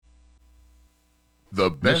The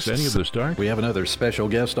best. Missed any of the start? We have another special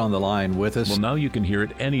guest on the line with us. Well, now you can hear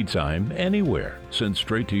it anytime, anywhere, sent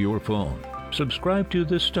straight to your phone. Subscribe to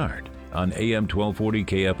The Start on AM 1240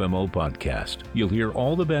 KFMO podcast. You'll hear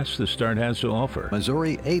all the best The Start has to offer.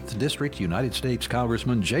 Missouri 8th District United States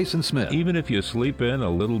Congressman Jason Smith. Even if you sleep in a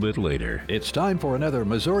little bit later. It's time for another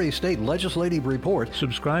Missouri State Legislative Report.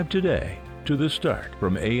 Subscribe today to The Start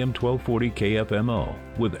from AM 1240 KFMO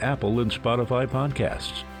with Apple and Spotify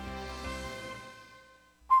podcasts.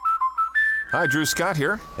 Hi, Drew Scott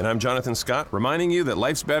here, and I'm Jonathan Scott, reminding you that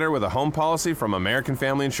life's better with a home policy from American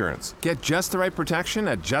Family Insurance. Get just the right protection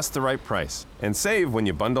at just the right price, and save when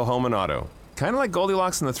you bundle home and auto. Kind of like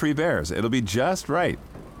Goldilocks and the Three Bears, it'll be just right.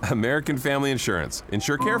 American Family Insurance.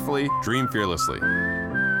 Insure carefully, dream fearlessly.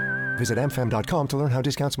 Visit amfam.com to learn how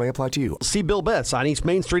discounts may apply to you. See Bill Betts on East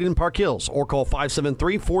Main Street in Park Hills or call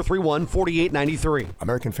 573-431-4893.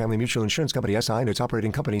 American Family Mutual Insurance Company, SI, and its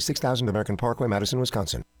operating company, 6000 American Parkway, Madison,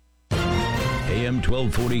 Wisconsin. AM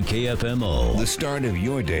 1240 KFMO. The start of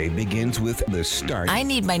your day begins with The Start. I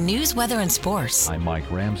need my news, weather, and sports. I'm Mike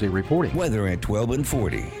Ramsey reporting. Weather at 12 and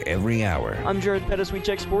 40 every hour. I'm Jared Pettis. We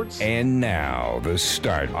check sports. And now, The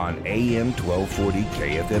Start on AM 1240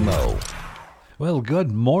 KFMO. Well,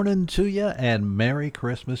 good morning to you and Merry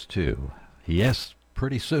Christmas too. Yes,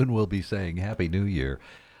 pretty soon we'll be saying Happy New Year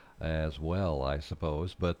as well, I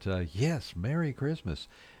suppose. But yes, Merry Christmas.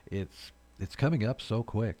 It's coming up so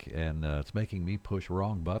quick, and it's making me push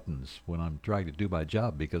wrong buttons when I'm trying to do my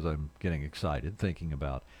job because I'm getting excited thinking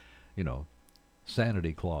about,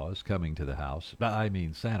 Santa Claus coming to the house. I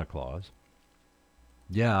mean Santa Claus.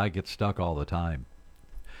 Yeah, I get stuck all the time.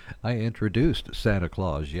 I introduced Santa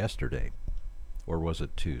Claus yesterday. Or was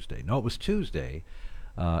it Tuesday? No, it was Tuesday.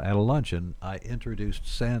 At a luncheon, I introduced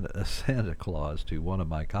Santa Claus to one of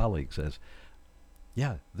my colleagues as,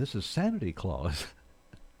 yeah, this is Santa Claus.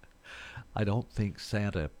 I don't think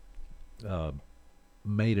Santa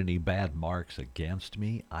made any bad marks against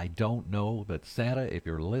me. I don't know, but Santa, if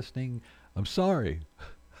you're listening, I'm sorry.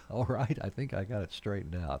 All right, I think I got it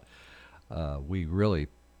straightened out. We really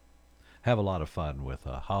have a lot of fun with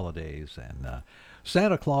holidays and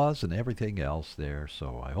Santa Claus and everything else there.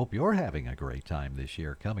 So I hope you're having a great time this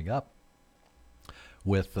year coming up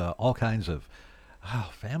with all kinds of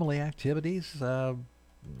family activities.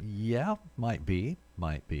 Yeah, might be.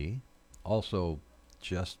 Also,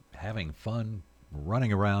 just having fun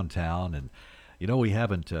running around town. And, we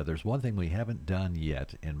haven't, there's one thing we haven't done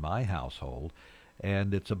yet in my household,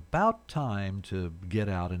 and it's about time to get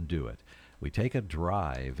out and do it. We take a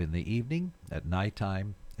drive in the evening at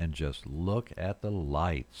nighttime and just look at the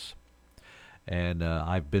lights. And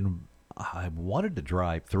I wanted to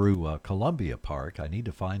drive through Columbia Park. I need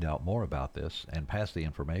to find out more about this and pass the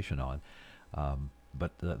information on.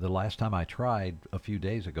 But the last time I tried a few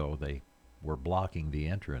days ago, they were blocking the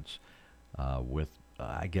entrance with,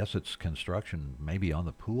 I guess it's construction maybe on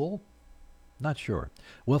the pool? Not sure.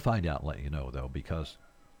 We'll find out and let you know, though, because,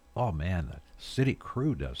 oh man, the city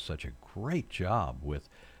crew does such a great job with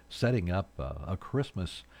setting up a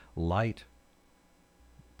Christmas light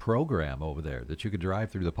program over there that you could drive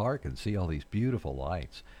through the park and see all these beautiful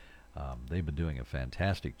lights. They've been doing a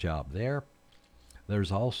fantastic job there.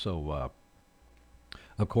 There's also,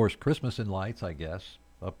 of course, Christmas in Lights, I guess,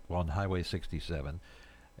 up on Highway 67.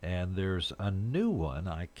 And there's a new one.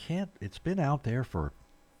 It's been out there for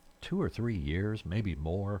 2 or 3 years, maybe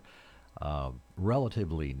more,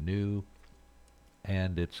 relatively new.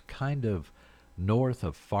 And it's kind of north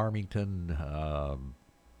of Farmington,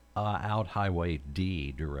 out Highway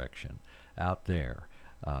D direction, out there.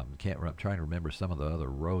 I'm trying to remember some of the other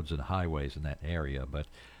roads and highways in that area, but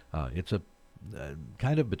it's a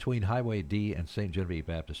kind of between Highway D and St. Genevieve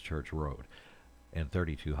Baptist Church Road and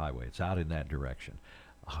 32 Highway. It's out in that direction.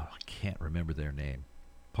 I can't remember their name.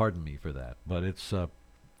 Pardon me for that. But it's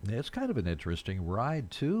kind of an interesting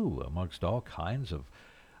ride, too, amongst all kinds of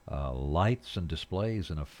lights and displays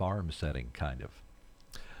in a farm setting, kind of.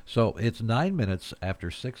 So it's 9 minutes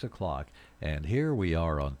after 6 o'clock, and here we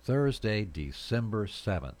are on Thursday, December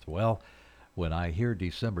 7th. Well, when I hear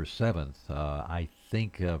December 7th, I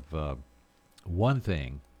think of one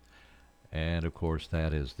thing, and of course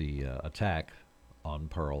that is the attack on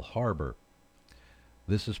Pearl Harbor.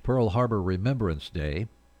 This is Pearl Harbor Remembrance Day.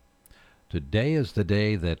 Today is the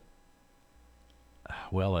day that,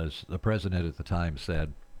 well, as the president at the time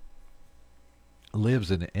said,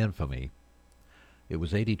 lives in infamy. It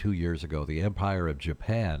was 82 years ago. The Empire of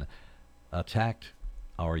Japan attacked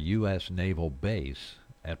our U.S. naval base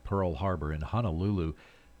at Pearl Harbor in Honolulu,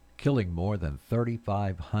 killing more than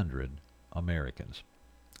 3,500 Americans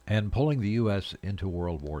and pulling the U.S. into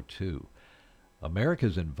World War II.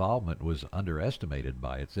 America's involvement was underestimated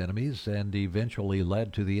by its enemies and eventually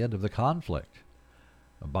led to the end of the conflict.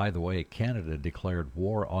 By the way, Canada declared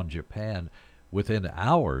war on Japan within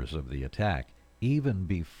hours of the attack, even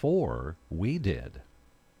before we did.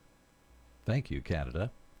 Thank you,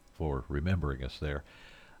 Canada, for remembering us there.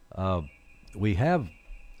 We have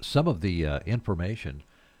some of the information,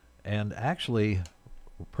 and actually,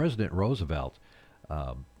 President Roosevelt,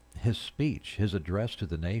 his speech, his address to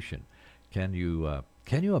the nation. Can you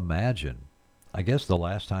imagine? I guess the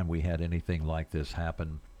last time we had anything like this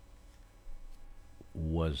happen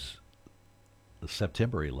was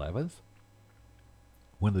September 11th,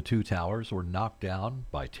 when the two towers were knocked down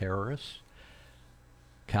by terrorists,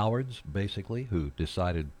 cowards basically, who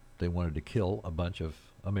decided they wanted to kill a bunch of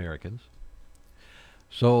Americans.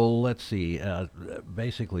 So let's see.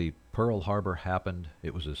 Basically, Pearl Harbor happened.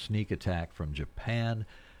 It was a sneak attack from Japan,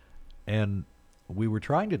 and we were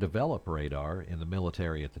trying to develop radar in the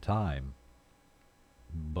military at the time,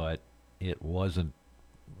 but it wasn't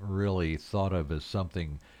really thought of as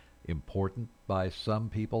something important by some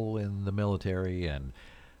people in the military, and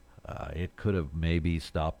it could have maybe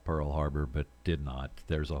stopped Pearl Harbor, but did not.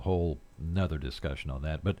 There's a whole another discussion on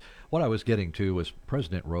that. But what I was getting to was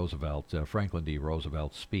President Roosevelt, Franklin D.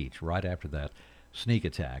 Roosevelt's speech right after that sneak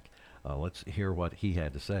attack. Let's hear what he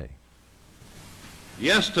had to say.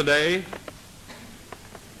 Yesterday,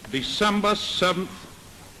 December 7th,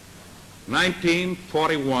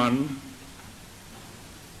 1941,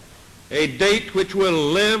 a date which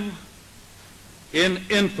will live in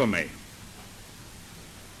infamy.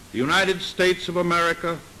 The United States of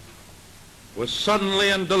America was suddenly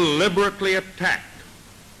and deliberately attacked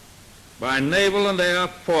by naval and air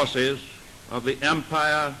forces of the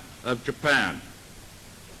Empire of Japan.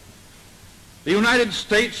 The United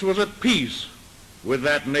States was at peace with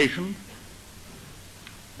that nation,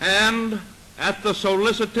 and at the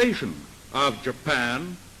solicitation of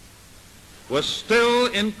Japan, was still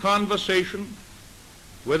in conversation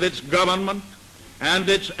with its government and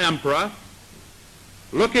its emperor,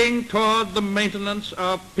 looking toward the maintenance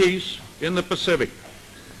of peace in the Pacific.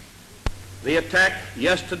 The attack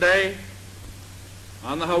yesterday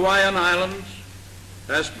on the Hawaiian Islands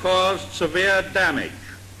has caused severe damage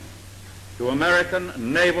to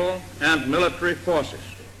American naval and military forces.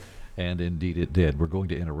 And indeed it did. We're going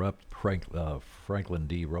to interrupt Franklin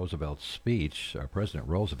D. Roosevelt's speech, President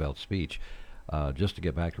Roosevelt's speech, just to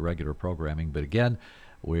get back to regular programming. But again,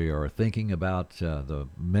 we are thinking about the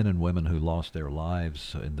men and women who lost their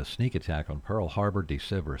lives in the sneak attack on Pearl Harbor,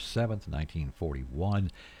 December 7th, 1941,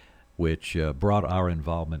 which brought our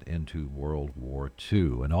involvement into World War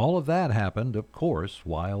II. And all of that happened, of course,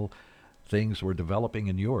 while things were developing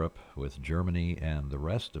in Europe with Germany and the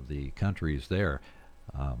rest of the countries there,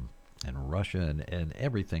 and Russia and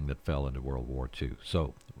everything that fell into World War II.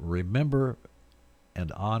 So remember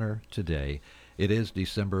and honor today. It is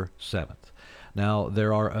December 7th. Now,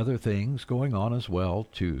 there are other things going on as well,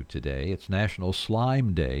 too, today. It's National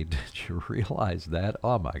Slime Day. Did you realize that?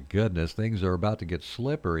 Oh, my goodness. Things are about to get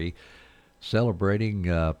slippery, celebrating,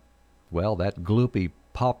 that gloopy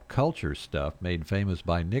pop culture stuff made famous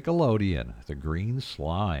by Nickelodeon, the green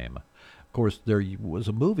slime. Of course, there was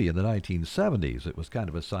a movie in the 1970s. It was kind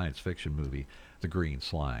of a science fiction movie, The Green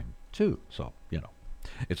Slime, too. So,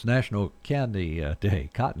 it's National Candy Day,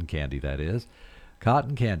 Cotton Candy, that is.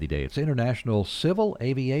 Cotton Candy Day. It's International Civil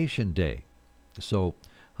Aviation Day. So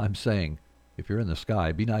I'm saying, if you're in the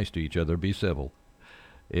sky, be nice to each other, be civil.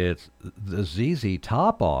 It's the ZZ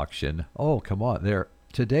Top auction. Oh, come on.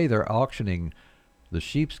 Today they're auctioning the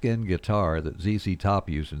sheepskin guitar that ZZ Top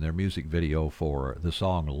used in their music video for the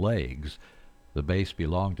song Legs. The bass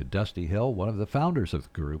belonged to Dusty Hill, one of the founders of the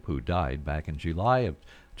group, who died back in July of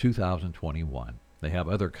 2021. They have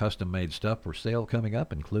other custom-made stuff for sale coming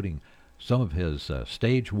up, including some of his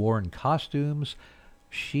stage-worn costumes,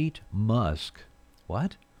 sheet musk,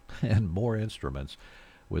 and more instruments,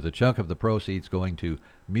 with a chunk of the proceeds going to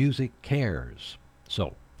Music Cares.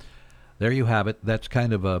 So, there you have it. That's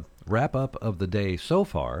kind of a wrap-up of the day so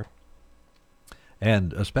far,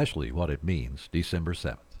 and especially what it means, December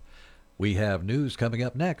 7th. We have news coming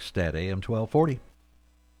up next at AM 1240.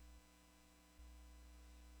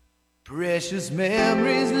 Precious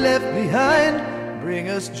memories left behind bring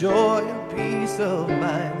us joy and peace of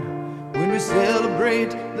mind when we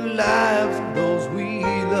celebrate the lives of those we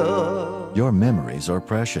love. Your memories are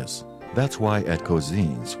precious. That's why at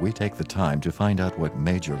Cozines we take the time to find out what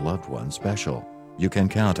made your loved one special. You can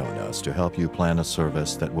count on us to help you plan a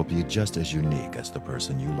service that will be just as unique as the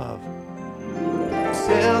person you love.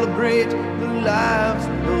 Celebrate the lives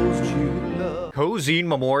of those you love. Cozine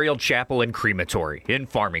Memorial Chapel and Crematory in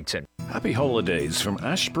Farmington. Happy holidays from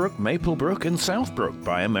Ashbrook, Maplebrook and Southbrook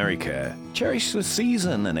by AmeriCare. Cherish the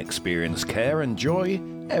season and experience care and joy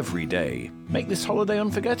every day. Make this holiday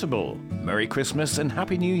unforgettable. Merry Christmas and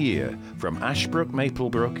Happy New Year from Ashbrook,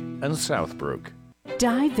 Maplebrook and Southbrook.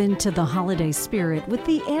 Dive into the holiday spirit with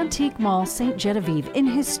the Antique Mall St. Genevieve in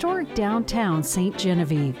historic downtown St.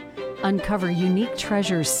 Genevieve. Uncover unique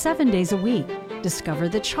treasures 7 days a week. Discover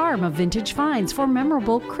the charm of vintage finds for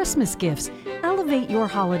memorable Christmas gifts. Elevate your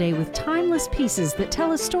holiday with timeless pieces that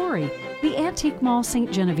tell a story. The Antique Mall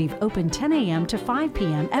St. Genevieve open 10 a.m. to 5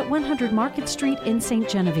 p.m. at 100 Market Street in St.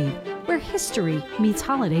 Genevieve, where history meets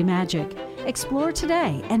holiday magic. Explore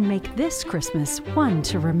today and make this Christmas one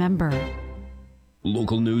to remember.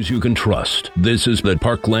 Local news you can trust. This is the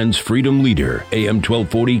Parkland's Freedom Leader, AM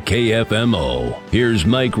 1240 KFMO. Here's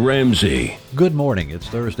Mike Ramsey. Good morning. It's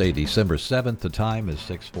Thursday, December 7th. The time is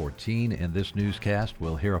 6:14. In this newscast,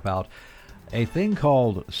 we'll hear about a thing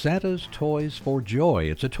called Santa's Toys for Joy.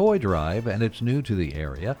 It's a toy drive, and it's new to the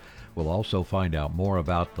area. We'll also find out more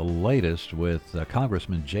about the latest with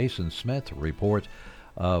Congressman Jason Smith report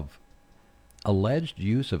of alleged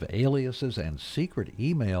use of aliases and secret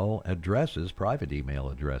email addresses, private email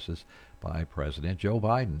addresses, by President Joe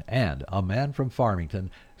Biden. And a man from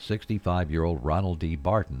Farmington, 65-year-old Ronald D.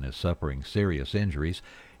 Barton, is suffering serious injuries.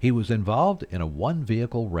 He was involved in a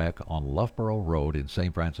one-vehicle wreck on Loughborough Road in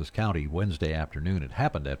St. Francis County Wednesday afternoon. It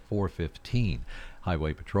happened at 4:15.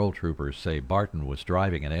 Highway patrol troopers say Barton was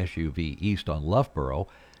driving an SUV east on Loughborough.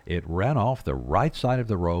 It ran off the right side of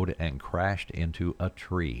the road and crashed into a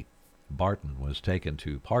tree. Barton was taken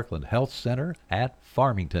to Parkland Health Center at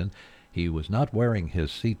Farmington. He was not wearing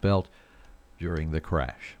his seatbelt during the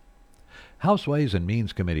crash. House Ways and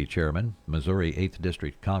Means Committee Chairman, Missouri 8th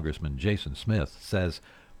District Congressman Jason Smith, says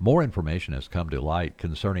more information has come to light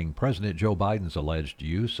concerning President Joe Biden's alleged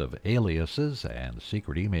use of aliases and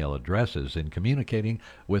secret email addresses in communicating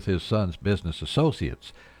with his son's business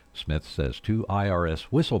associates. Smith says 2 IRS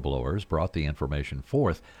whistleblowers brought the information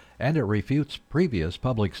forth, and it refutes previous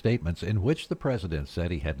public statements in which the president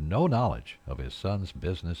said he had no knowledge of his son's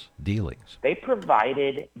business dealings. They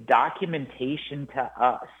provided documentation to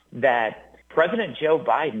us that President Joe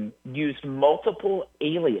Biden used multiple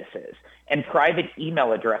aliases and private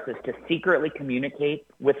email addresses to secretly communicate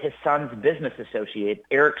with his son's business associate,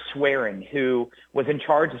 Eric Swearing, who was in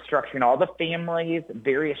charge of structuring all the families,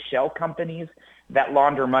 various shell companies that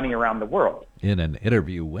launder money around the world. In an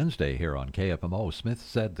interview Wednesday here on KFMO, Smith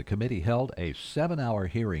said the committee held a 7-hour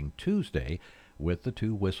hearing Tuesday with the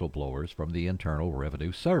 2 whistleblowers from the Internal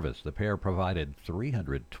Revenue Service. The pair provided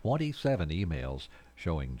 327 emails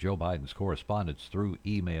showing Joe Biden's correspondence through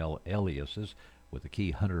email aliases with the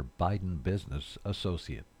key Hunter Biden business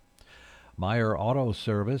associate. Meyer Auto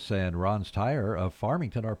Service and Ron's Tire of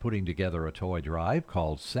Farmington are putting together a toy drive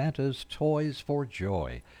called Santa's Toys for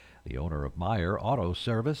Joy. The owner of Meyer Auto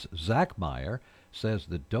Service, Zach Meyer, says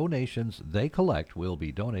the donations they collect will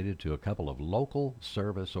be donated to a couple of local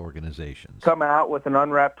service organizations. Come out with an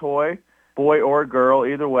unwrapped toy, boy or girl,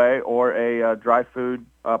 either way, or a dry food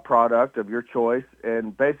product of your choice.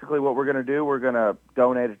 And basically what we're going to do, we're going to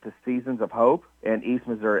donate it to Seasons of Hope and East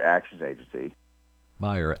Missouri Action Agency.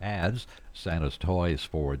 Meyer adds, Santa's Toys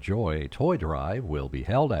for Joy toy drive will be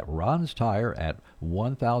held at Ron's Tire at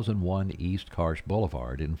 1001 East Karsh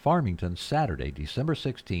Boulevard in Farmington Saturday, December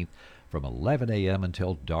 16th from 11 a.m.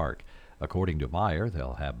 until dark. According to Meyer,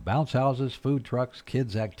 they'll have bounce houses, food trucks,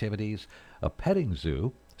 kids' activities, a petting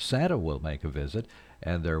zoo, Santa will make a visit,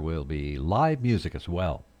 and there will be live music as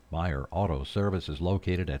well. Meyer Auto Service is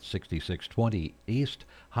located at 6620 East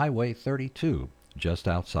Highway 32, just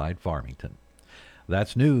outside Farmington.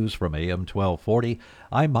 That's news from AM 1240.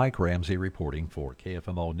 I'm Mike Ramsey reporting for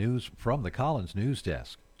KFMO News from the Collins News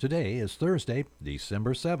Desk. Today is Thursday,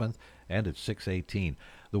 December 7th, and it's 6:18.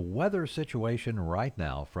 The weather situation right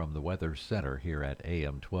now from the Weather Center here at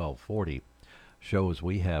AM 1240 shows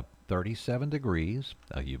we have 37 degrees,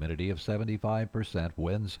 a humidity of 75%,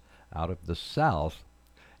 winds out of the south,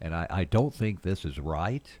 and I don't think this is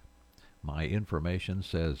right. My information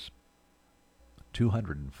says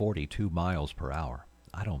 242 miles per hour.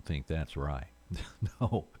 I don't think that's right.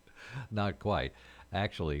 No, not quite.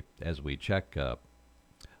 Actually, as we check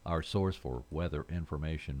our source for weather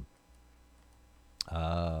information,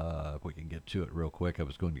 if we can get to it real quick, I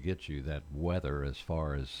was going to get you that weather as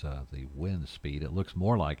far as the wind speed. It looks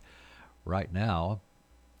more like right now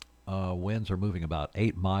winds are moving about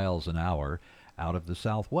 8 miles an hour out of the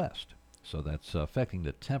southwest. So that's affecting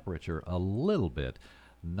the temperature a little bit.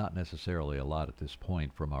 Not necessarily a lot at this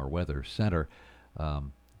point from our weather center.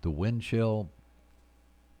 The wind chill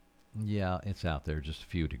Yeah, it's out there, just a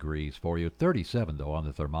few degrees for you. 37, though, on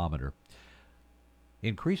the thermometer.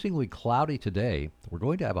 Increasingly cloudy today. We're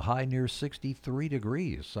going to have a high near 63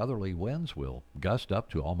 degrees. Southerly winds will gust up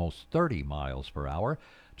to almost 30 miles per hour.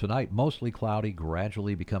 Tonight, mostly cloudy,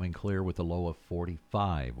 gradually becoming clear with a low of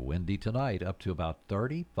 45. Windy tonight, up to about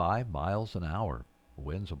 35 miles an hour.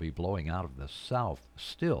 Winds will be blowing out of the south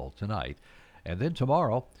still tonight. And then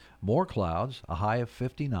tomorrow, more clouds, a high of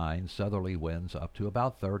 59, southerly winds up to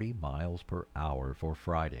about 30 miles per hour for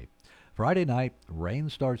Friday. Friday night, rain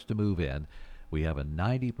starts to move in. We have a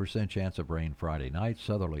 90% chance of rain Friday night.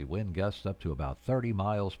 Southerly wind gusts up to about 30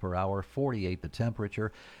 miles per hour, 48 the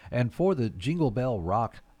temperature. And for the Jingle Bell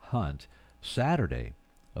Rock Hunt, Saturday,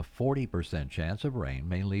 a 40% chance of rain,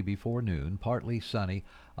 mainly before noon, partly sunny,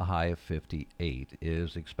 a high of 58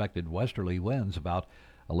 is expected. Westerly winds about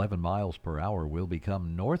 11 miles per hour will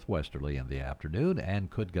become northwesterly in the afternoon and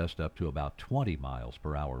could gust up to about 20 miles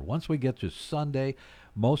per hour. Once we get to Sunday,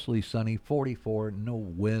 mostly sunny, 44, no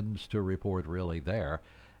winds to report really there.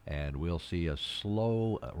 And we'll see a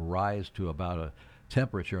slow rise to about a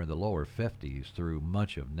temperature in the lower 50s through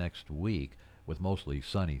much of next week with mostly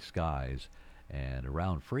sunny skies and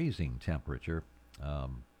around freezing temperature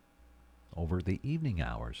over the evening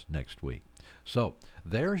hours next week. So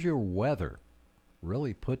there's your weather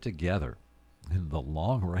really put together in the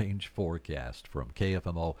long-range forecast from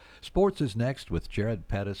KFMO. Sports is next with Jared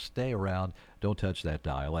Pettis. Stay around. Don't touch that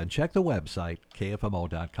dial. And check the website,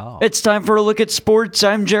 KFMO.com. It's time for a look at sports.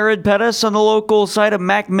 I'm Jared Pettis on the local side of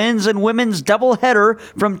MAC men's and women's doubleheader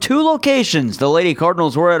from two locations. The Lady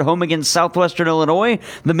Cardinals were at home against Southwestern Illinois.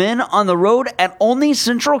 The men on the road at Olney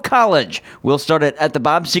Central College. We'll start it at the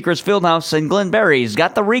Bob Seekers Fieldhouse, and Glenn Berry's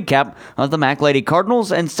got the recap of the MAC Lady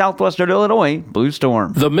Cardinals and Southwestern Illinois Blue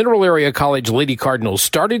Storm. The Mineral Area College Lady Cardinals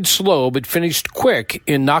started slow but finished quick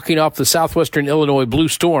in knocking off the Southwestern Illinois Blue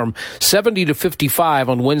Storm 70-55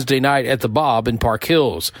 on Wednesday night at the Bob in Park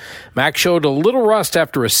Hills. MAC showed a little rust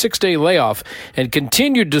after a 6-day layoff and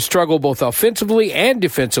continued to struggle both offensively and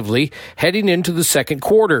defensively heading into the second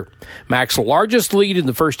quarter. MAC's largest lead in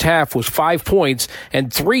the first half was 5 points,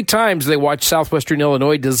 and 3 times they watched Southwestern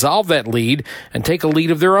Illinois dissolve that lead and take a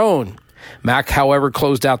lead of their own. MAC, however,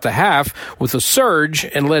 closed out the half with a surge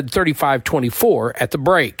and led 35-24 at the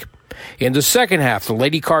break. In the second half, the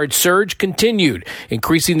Lady Card surge continued,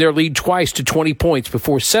 increasing their lead twice to 20 points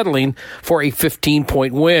before settling for a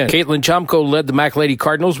 15-point win. Caitlin Chomko led the MAC Lady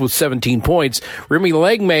Cardinals with 17 points. Remy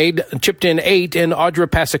Legmaid chipped in 8, and Audra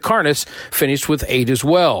Pasikarnas finished with 8 as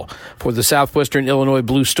well. For the Southwestern Illinois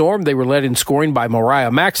Blue Storm, they were led in scoring by Mariah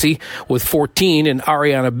Maxey with 14, and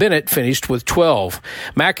Ariana Bennett finished with 12.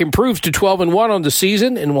 MAC improves to 12-1 on the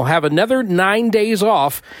season and will have another 9 days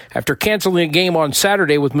off after canceling a game on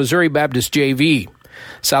Saturday with Missouri Baptist JV.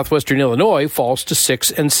 Southwestern Illinois falls to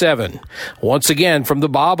 6-7. Once again, from the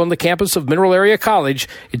Bob on the campus of Mineral Area College,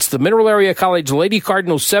 it's the Mineral Area College Lady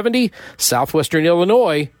Cardinals 70, Southwestern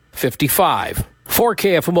Illinois 55. For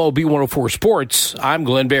KFMO B104 Sports, I'm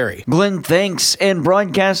Glenn Berry. Glenn, thanks. And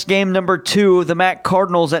broadcast game number 2, the MAC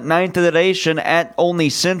Cardinals at 9th of the nation at Olney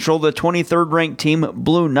Central, the 23rd ranked team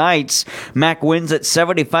Blue Knights. MAC wins at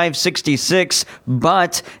 75-66,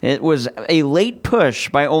 but it was a late push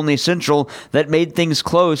by Olney Central that made things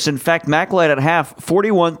close. In fact, MAC led at half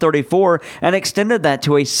 41-34 and extended that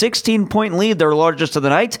to a 16-point lead, their largest of the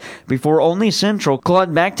night, before Olney Central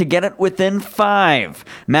clawed back to get it within 5.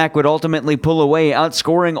 MAC would ultimately pull away,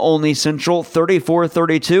 outscoring Olney Central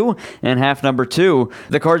 34-32 in half number 2.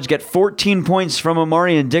 The Cards get 14 points from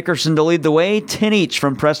Amarian Dickerson to lead the way, 10 each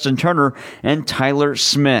from Preston Turner and Tyler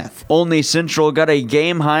Smith. Olney Central got a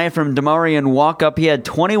game high from Damarian Walkup. He had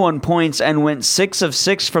 21 points and went 6 of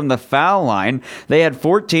 6 from the foul line. They had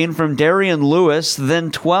 14 from Darian Lewis, then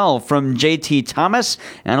 12 from JT Thomas,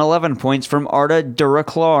 and 11 points from Arda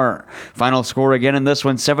Duraclar. Final score again in this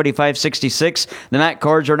one, 75-66. The MAC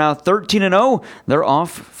Cards are now 13-0. They're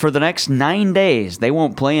off for the next 9 days. They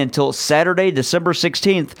won't play until Saturday, December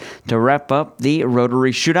 16th to wrap up the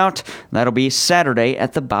Rotary Shootout. That'll be Saturday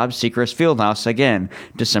at the Bob Seekers Fieldhouse again,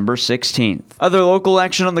 December 16th. Other local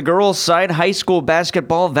action on the girls' side, high school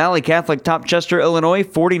basketball, Valley Catholic topped Chester, Illinois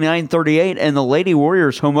 49-38 in the Lady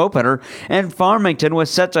Warriors home opener, and Farmington was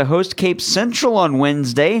set to host Cape Central on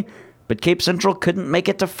Wednesday, but Cape Central couldn't make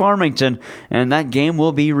it to Farmington, and that game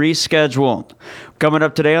will be rescheduled. Coming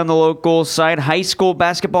up today on the local side, high school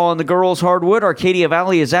basketball on the girls' hardwood. Arcadia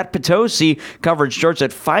Valley is at Potosi. Coverage starts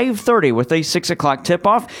at 5:30 with a 6 o'clock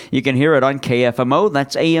tip-off. You can hear it on KFMO,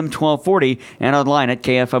 that's AM 1240, and online at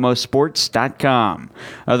KFMOsports.com.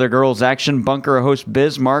 Other girls' action, Bunker hosts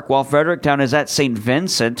Bismarck, while Fredericktown is at St.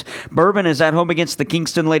 Vincent. Bourbon is at home against the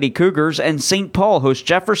Kingston Lady Cougars, and St. Paul hosts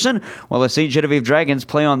Jefferson, while the St. Genevieve Dragons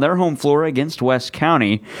play on their home floor against West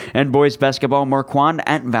County. And boys basketball, Marquand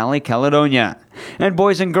at Valley Caledonia. And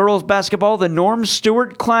boys and girls basketball, the Norm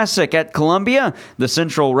Stewart Classic at Columbia. The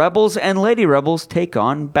Central Rebels and Lady Rebels take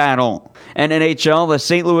on Battle. And NHL, the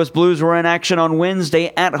St. Louis Blues were in action on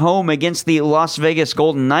Wednesday at home against the Las Vegas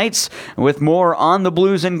Golden Knights. With more on the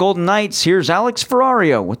Blues and Golden Knights, here's Alex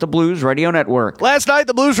Ferrario with the Blues Radio Network. Last night,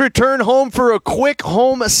 the Blues returned home for a quick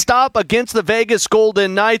home stop against the Vegas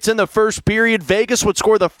Golden Knights. In the first period, Vegas would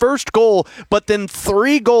score the first goal, but then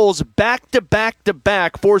 3 goals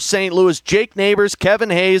back-to-back-to-back for St. Louis. Jake Neighbors,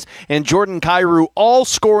 Kevin Hayes, and Jordan Kyrou all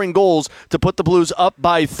scoring goals to put the Blues up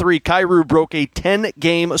by 3. Kyrou broke a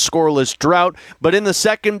 10-game scoreless drought, but in the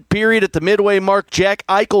second period at the midway mark, Jack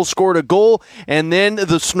Eichel scored a goal, and then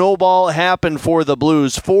the snowball happened for the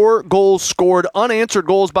Blues. 4 goals scored, unanswered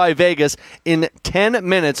goals by Vegas in 10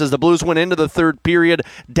 minutes as the Blues went into the third period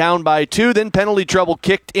down by 2. Then penalty trouble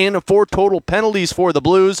kicked in, 4 total penalties for the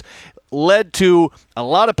Blues. Led to a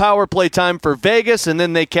lot of power play time for Vegas, and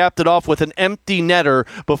then they capped it off with an empty netter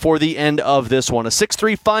before the end of this one. A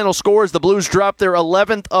 6-3 final score as the Blues dropped their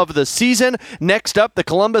 11th of the season. Next up, the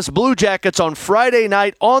Columbus Blue Jackets on Friday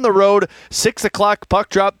night on the road. 6 o'clock puck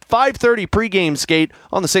drop, 5:30 pregame skate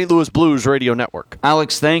on the St. Louis Blues Radio Network.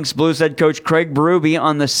 Alex, thanks. Blues head coach Craig Berube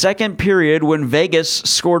on the second period when Vegas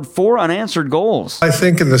scored 4 unanswered goals. I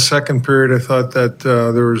think in the second period, I thought that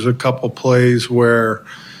there was a couple plays where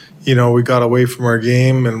we got away from our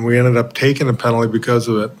game and we ended up taking a penalty because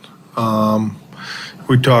of it.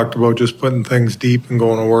 We talked about just putting things deep and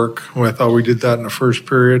going to work. I thought we did that in the first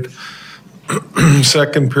period.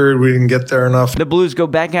 Second period, we didn't get there enough. The Blues go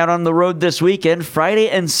back out on the road this weekend, Friday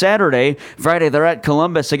and Saturday. Friday, they're at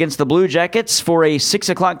Columbus against the Blue Jackets for a 6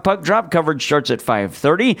 o'clock puck drop. Coverage starts at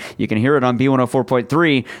 5:30. You can hear it on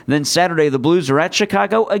B104.3. Then Saturday, the Blues are at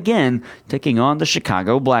Chicago again, taking on the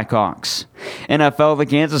Chicago Blackhawks. NFL, the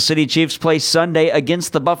Kansas City Chiefs play Sunday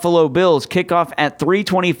against the Buffalo Bills. Kickoff at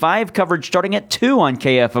 3:25. Coverage starting at 2 on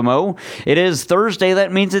KFMO. It is Thursday.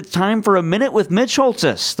 That means it's time for a Minute with Mitch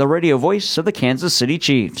Holtis, the radio voice of the Kansas City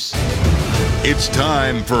Chiefs. It's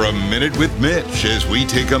time for a Minute with Mitch as we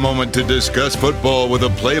take a moment to discuss football with a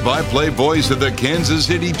play-by-play voice of the Kansas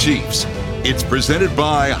City Chiefs. It's presented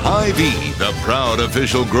by Hy-Vee, the proud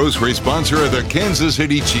official grocery sponsor of the Kansas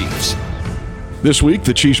City Chiefs. This week,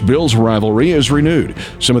 the Chiefs-Bills rivalry is renewed.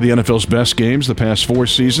 Some of the NFL's best games the past 4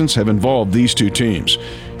 seasons have involved these two teams.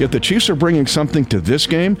 Yet the Chiefs are bringing something to this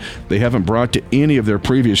game they haven't brought to any of their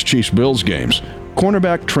previous Chiefs-Bills games.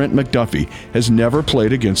 Cornerback Trent McDuffie has never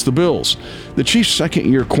played against the Bills. The Chiefs'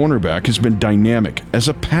 second-year cornerback has been dynamic. As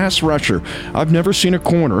a pass rusher, I've never seen a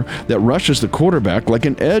corner that rushes the quarterback like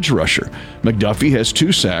an edge rusher. McDuffie has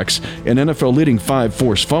 2 sacks, an NFL-leading 5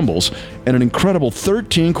 forced fumbles, and an incredible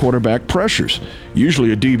 13 quarterback pressures.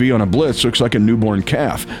 Usually a DB on a blitz looks like a newborn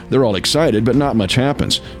calf. They're all excited, but not much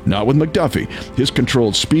happens. Not with McDuffie. His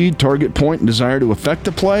controlled speed, target point, and desire to affect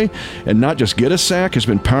the play, and not just get a sack, has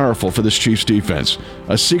been powerful for this Chiefs defense.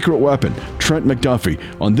 A secret weapon, Trent McDuffie,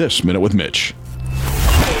 on this Minute with Mitch.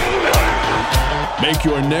 Make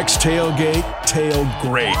your next tailgate tail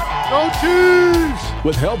great. Go Chiefs!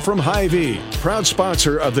 With help from Hy-Vee, proud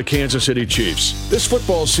sponsor of the Kansas City Chiefs. This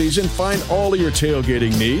football season, find all of your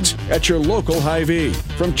tailgating needs at your local Hy-Vee.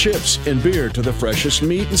 From chips and beer to the freshest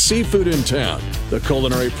meat and seafood in town. The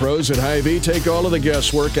culinary pros at Hy-Vee take all of the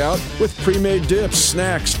guesswork out with pre-made dips,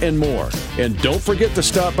 snacks, and more. And don't forget to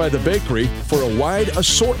stop by the bakery for a wide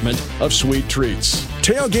assortment of sweet treats.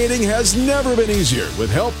 Tailgating has never been easier with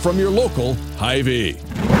help from your local Hy-Vee.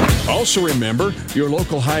 Also remember, your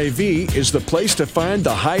local Hy-Vee is the place to find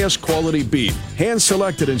the highest quality beef,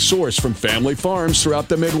 hand-selected and sourced from family farms throughout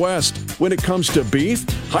the Midwest. When it comes to beef,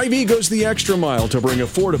 Hy-Vee goes the extra mile to bring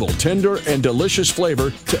affordable, tender, and delicious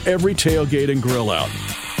flavor to every tailgate and grill out.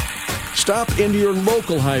 Stop into your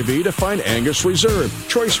local Hy-Vee to find Angus Reserve,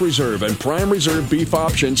 Choice Reserve, and Prime Reserve beef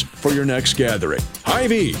options for your next gathering.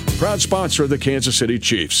 Hy-Vee, proud sponsor of the Kansas City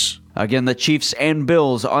Chiefs. Again, the Chiefs and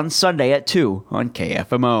Bills on Sunday at 2 on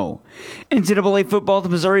KFMO. NCAA football, the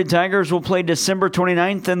Missouri Tigers will play December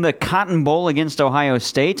 29th in the Cotton Bowl against Ohio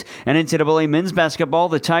State. And NCAA men's basketball,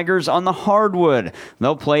 the Tigers on the hardwood.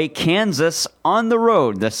 They'll play Kansas on the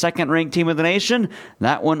road, the second-ranked team of the nation.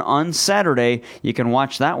 That one on Saturday. You can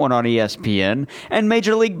watch that one on ESPN. And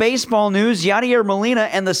Major League Baseball news, Yadier Molina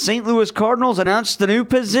and the St. Louis Cardinals announced the new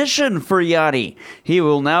position for Yadi. He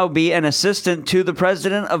will now be an assistant to the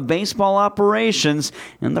president of baseball operations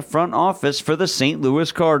in the front office for the St. Louis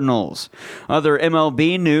Cardinals. Other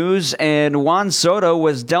MLB news, and Juan Soto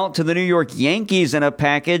was dealt to the New York Yankees in a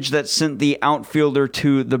package that sent the outfielder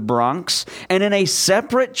to the Bronx. And in a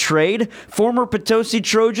separate trade, former Potosi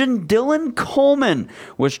Trojan Dylan Coleman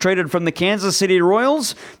was traded from the Kansas City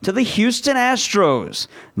Royals to the Houston Astros.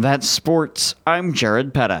 That's sports. I'm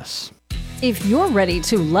Jared Pettis. If you're ready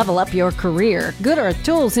to level up your career, Good Earth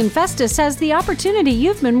Tools in Festus has the opportunity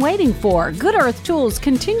you've been waiting for. Good Earth Tools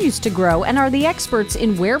continues to grow and are the experts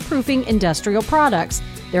in wear-proofing industrial products.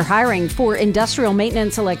 They're hiring for industrial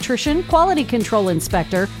maintenance electrician, quality control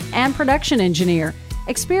inspector, and production engineer.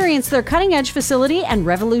 Experience their cutting-edge facility and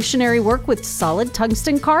revolutionary work with solid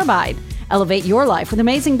tungsten carbide. Elevate your life with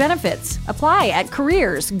amazing benefits. Apply at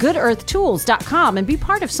careersgoodearthtools.com and be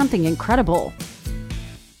part of something incredible.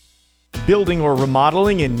 Building or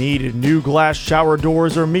remodeling and need new glass shower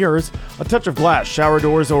doors or mirrors? A Touch of Glass Shower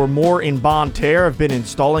Doors or More in Bonne Terre have been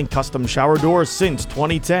installing custom shower doors since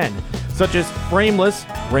 2010, such as frameless,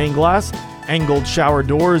 rain glass, angled shower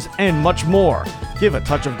doors, and much more. Give A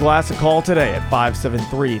Touch of Glass a call today at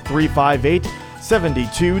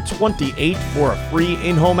 573-358-7228 for a free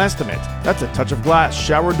in-home estimate. That's A Touch of Glass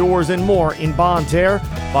Shower Doors and More in Bonne Terre,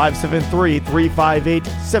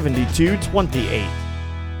 573-358-7228.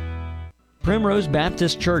 Primrose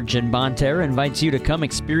Baptist Church in Bonne Terre invites you to come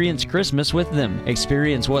experience Christmas with them.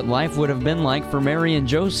 Experience what life would have been like for Mary and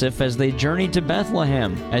Joseph as they journeyed to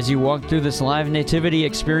Bethlehem. As you walk through this live nativity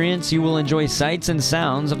experience, you will enjoy sights and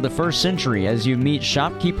sounds of the first century as you meet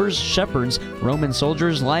shopkeepers, shepherds, Roman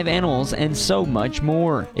soldiers, live animals, and so much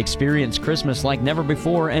more. Experience Christmas like never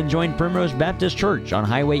before and join Primrose Baptist Church on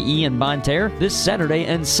Highway E in Bonne Terre this Saturday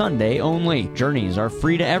and Sunday only. Journeys are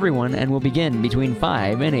free to everyone and will begin between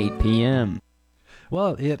 5 and 8 p.m.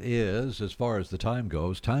 Well, it is, as far as the time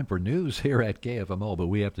goes, time for news here at KFMO, but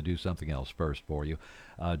we have to do something else first for you.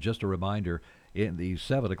 Just a reminder, in the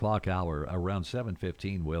 7 o'clock hour, around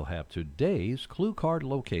 7:15, we'll have today's clue card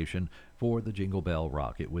location for the Jingle Bell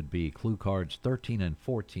Rock. It would be clue cards 13 and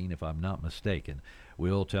 14, if I'm not mistaken.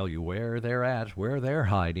 We'll tell you where they're at, where they're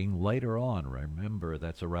hiding later on. Remember,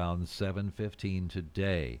 that's around 7:15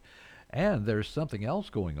 today. And there's something else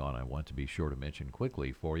going on I want to be sure to mention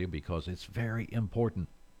quickly for you because it's very important.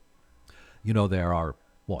 You know, there are,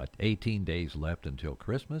 18 days left until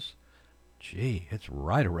Christmas? Gee, it's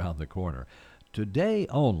right around the corner. Today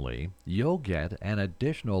only, you'll get an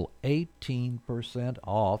additional 18%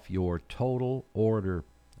 off your total order,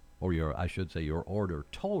 or your order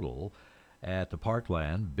total at the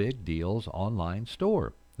Parkland Big Deals online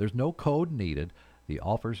store. There's no code needed. The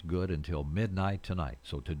offer's good until midnight tonight,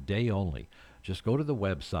 so today only. Just go to the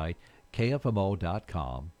website,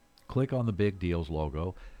 kfmo.com, click on the Big Deals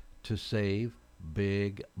logo to save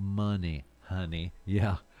big money, honey.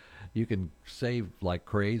 Yeah, you can save like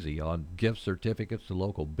crazy on gift certificates to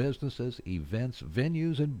local businesses, events,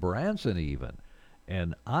 venues, and Branson even.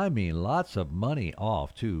 And I mean lots of money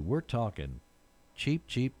off, too. We're talking cheap,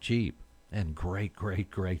 cheap, cheap, and great, great,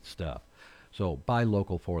 great stuff. So buy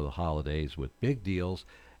local for the holidays with big deals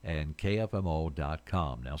and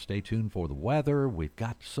KFMO.com. Now stay tuned for the weather. We've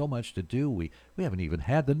got so much to do. We haven't even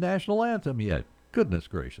had the national anthem yet. Goodness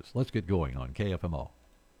gracious. Let's get going on KFMO.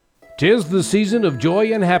 'Tis the season of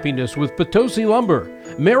joy and happiness with Potosi Lumber.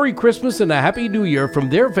 Merry Christmas and a Happy New Year from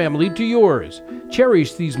their family to yours.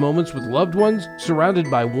 Cherish these moments with loved ones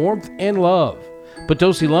surrounded by warmth and love.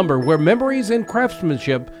 Potosi Lumber, where memories and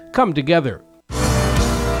craftsmanship come together.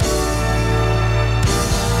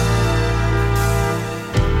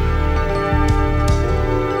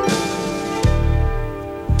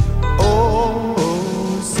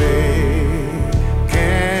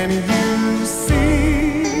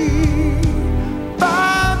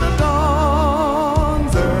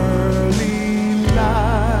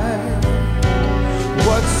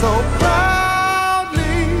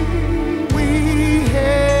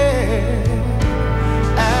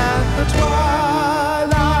 Twilight.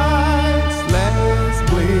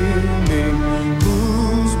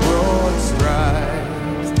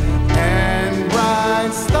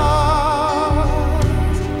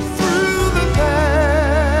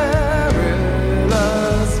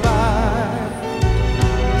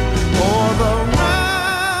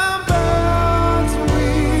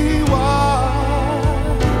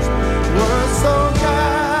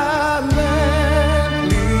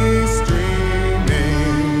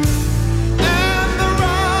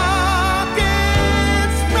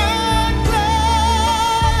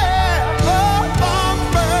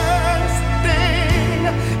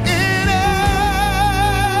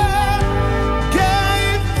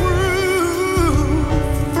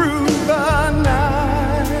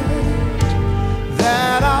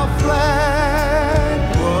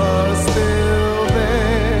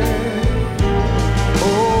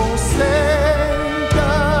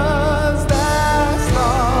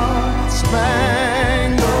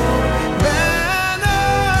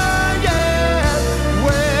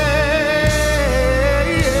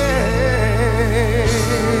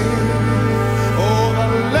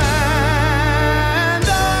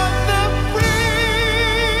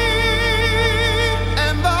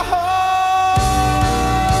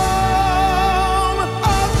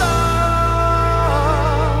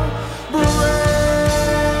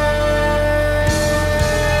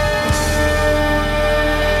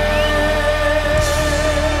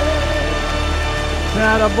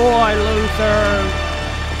 Attaboy, Luther!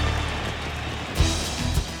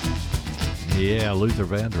 Yeah, Luther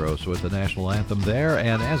Vandross with the national anthem there.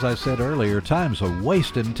 And as I said earlier, time's a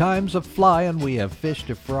wasting, time's a flying. We have fish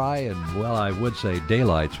to fry, and, well, I would say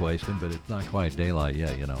daylight's wasting, but it's not quite daylight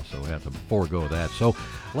yet, so we have to forego that. So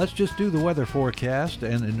let's just do the weather forecast,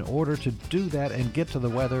 and in order to do that and get to the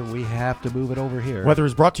weather, we have to move it over here. Weather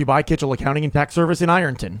is brought to you by Kitchell Accounting and Tax Service in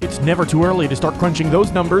Ironton. It's never too early to start crunching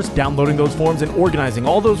those numbers, downloading those forms, and organizing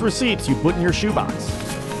all those receipts you put in your shoebox.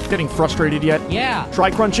 Getting frustrated yet? Yeah.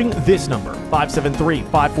 Try crunching this number,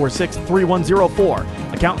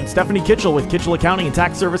 573-546-3104. Accountant Stephanie Kitchell with Kitchell Accounting and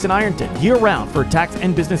Tax Service in Ironton, year-round for tax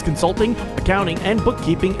and business consulting, accounting, and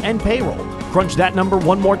bookkeeping and payroll. Crunch that number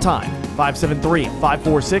one more time,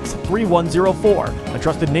 573-546-3104. A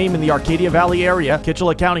trusted name in the Arcadia Valley area, Kitchell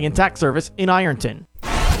Accounting and Tax Service in Ironton.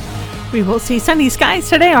 We will see sunny skies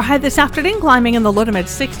today. Our high this afternoon climbing in the low to mid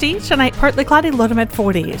 60s. Tonight, partly cloudy, low to mid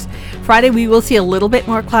 40s. Friday, we will see a little bit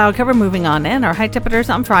more cloud cover moving on in. Our high temperatures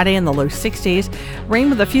on Friday in the low 60s. Rain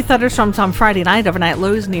with a few thunderstorms on Friday night. Overnight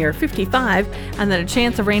lows near 55. And then a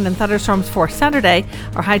chance of rain and thunderstorms for Saturday.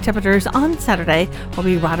 Our high temperatures on Saturday will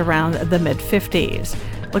be right around the mid 50s.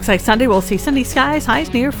 Looks like Sunday we'll see sunny skies,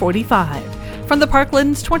 highs near 45. From the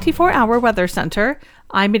Parkland's 24-hour weather center,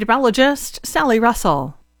 I'm meteorologist Sally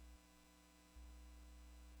Russell.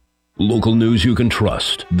 Local news you can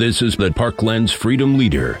trust. This is the Parkland's Freedom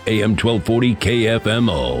Leader, AM 1240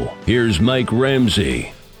 KFMO. Here's Mike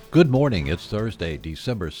Ramsey. Good morning. It's Thursday,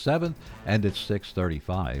 December 7th, and it's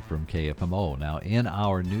 6:35 from KFMO. Now, in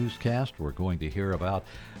our newscast, we're going to hear about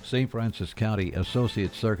St. Francis County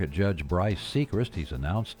Associate Circuit Judge Bryce Sechrist. He's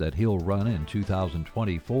announced that he'll run in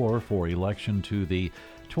 2024 for election to the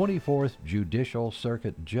 24th Judicial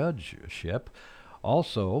Circuit Judgeship.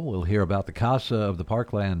 Also, we'll hear about the Casa of the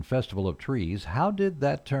Parkland Festival of Trees. How did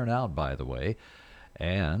that turn out, by the way?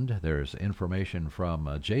 And there's information from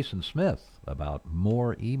Jason Smith about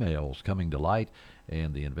more emails coming to light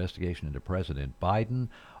in the investigation into President Biden.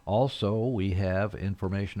 Also, we have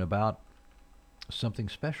information about something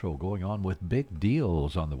special going on with big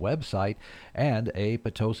deals on the website, and a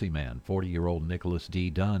Potosi man. 40-year-old Nicholas D.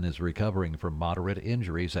 Dunn is recovering from moderate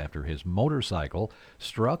injuries after his motorcycle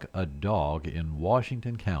struck a dog in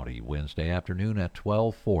Washington County Wednesday afternoon at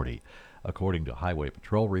 12:40. According to Highway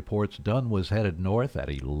Patrol reports, Dunn was headed north at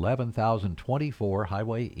 11,024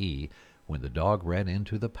 Highway E when the dog ran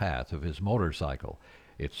into the path of his motorcycle.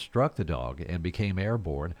 It struck the dog and became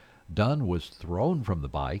airborne. Dunn was thrown from the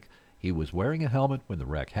bike. He was wearing a helmet when the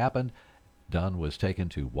wreck happened. Dunn was taken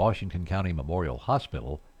to Washington County Memorial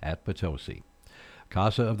Hospital at Potosi.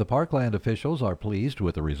 Casa of the Parkland officials are pleased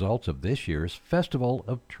with the results of this year's Festival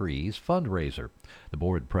of Trees fundraiser. The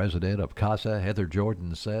board president of Casa, Heather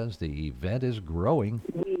Jordan, says the event is growing.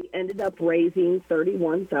 We ended up raising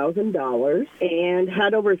 $31,000 and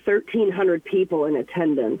had over 1,300 people in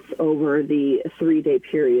attendance over the 3-day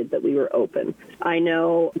period that we were open. I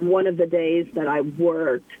know one of the days that I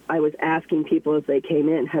worked, I was asking people as they came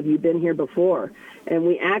in, have you been here before? And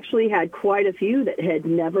we actually had quite a few that had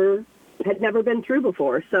never been through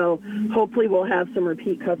before. So hopefully we'll have some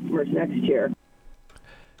repeat customers next year.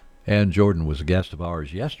 And Jordan was a guest of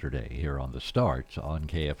ours yesterday here on The Start on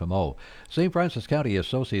KFMO. St. Francis County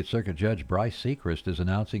Associate Circuit Judge Bryce Sechrist is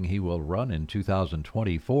announcing he will run in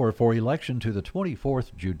 2024 for election to the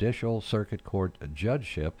 24th Judicial Circuit Court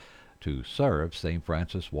Judgeship to serve St.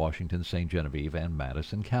 Francis, Washington, St. Genevieve, and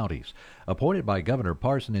Madison counties. Appointed by Governor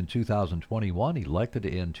Parson in 2021, elected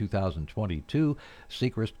in 2022,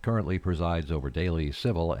 Sechrist currently presides over daily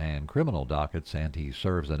civil and criminal dockets, and he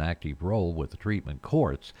serves an active role with the treatment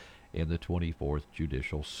courts in the 24th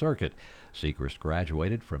Judicial Circuit. Sechrist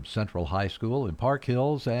graduated from Central High School in Park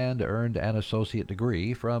Hills and earned an associate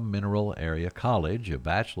degree from Mineral Area College, a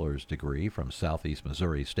bachelor's degree from Southeast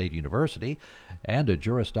Missouri State University, and a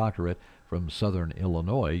Juris Doctorate from Southern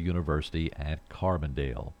Illinois University at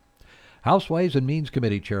Carbondale. House Ways and Means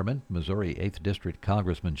Committee Chairman, Missouri 8th District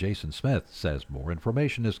Congressman Jason Smith, says more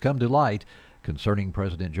information has come to light concerning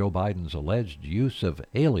President Joe Biden's alleged use of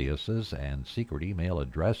aliases and secret email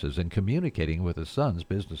addresses in communicating with his son's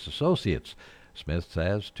business associates. Smith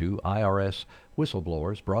says 2 IRS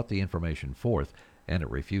whistleblowers brought the information forth, and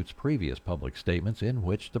it refutes previous public statements in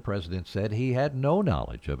which the president said he had no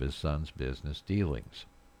knowledge of his son's business dealings.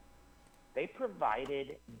 They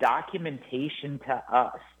provided documentation to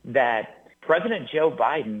us that President Joe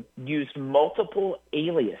Biden used multiple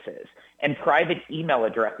aliases and private email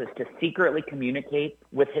addresses to secretly communicate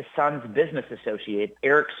with his son's business associate,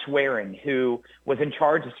 Eric Swearing, who was in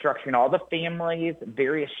charge of structuring all the families,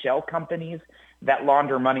 various shell companies that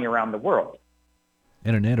launder money around the world.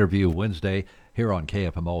 In an interview Wednesday, Here on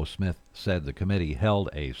KFMO, Smith said the committee held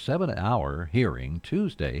a 7-hour hearing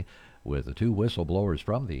Tuesday with the two whistleblowers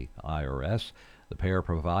from the IRS. The pair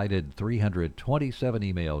provided 327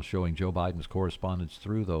 emails showing Joe Biden's correspondence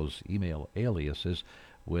through those email aliases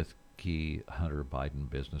with key Hunter Biden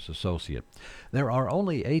business associate. There are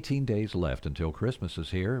only 18 days left until Christmas is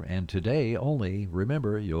here, and today only,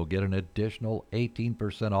 remember, you'll get an additional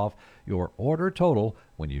 18% off your order total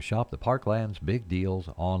when you shop the Parkland's Big Deals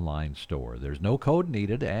online store. There's no code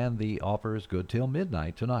needed, and the offer is good till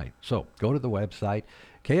midnight tonight. So go to the website,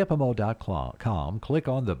 KFMO.com, click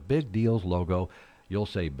on the Big Deals logo. You'll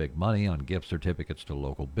save big money on gift certificates to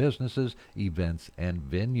local businesses, events, and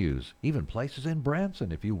venues, even places in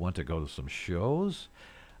Branson if you want to go to some shows.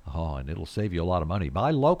 Oh, and it'll save you a lot of money.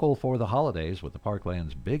 Buy local for the holidays with the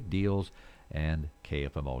Parkland's Big Deals and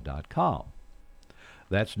KFMO.com.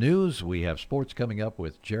 That's news. We have sports coming up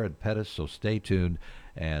with Jared Pettis, so stay tuned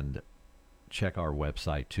and check our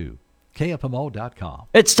website too. KFMO.com.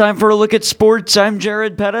 It's time for a look at sports. I'm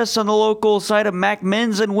Jared Pettis on the local side of MAC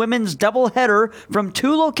men's and women's doubleheader from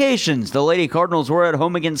two locations. The Lady Cardinals were at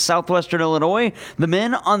home against Southwestern Illinois. The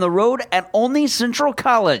men on the road at Olney Central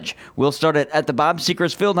College. We'll start it at the Bob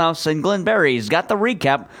Sechrest Fieldhouse, and Glenn Berry's got the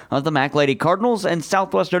recap of the MAC Lady Cardinals and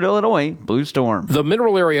Southwestern Illinois Blue Storm. The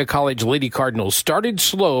Mineral Area College Lady Cardinals started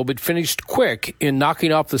slow but finished quick in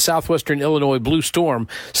knocking off the Southwestern Illinois Blue Storm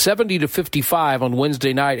 70-55 on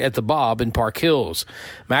Wednesday night at the Bob in Park Hills.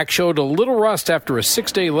 MAC showed a little rust after a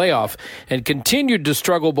 6-day layoff and continued to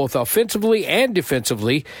struggle both offensively and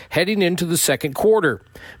defensively heading into the second quarter.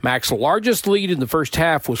 MAC's largest lead in the first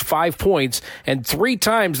half was 5 points, and 3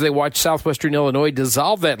 times they watched Southwestern Illinois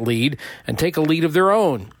dissolve that lead and take a lead of their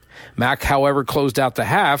own. MAC, however, closed out the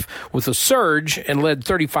half with a surge and led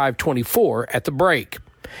 35-24 at the break.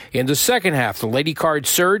 In the second half, the Lady Cards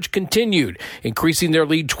surge continued, increasing their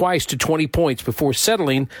lead twice to 20 points before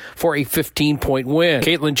settling for a 15-point win.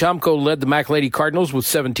 Caitlin Chomko led the MAC Lady Cardinals with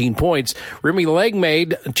 17 points. Remy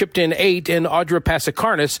Legmaid chipped in 8, and Audra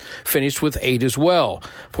Pasikarnas finished with 8 as well.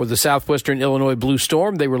 For the Southwestern Illinois Blue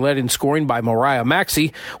Storm, they were led in scoring by Mariah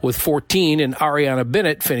Maxey with 14, and Ariana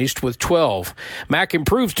Bennett finished with 12. MAC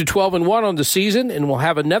improves to 12-1 on the season and will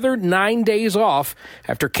have another 9 days off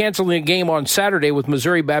after canceling a game on Saturday with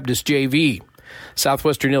Missouri Baptist JV.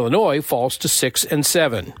 Southwestern Illinois falls to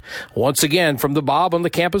 6-7. Once again, from the Bob on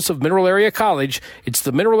the campus of Mineral Area College, it's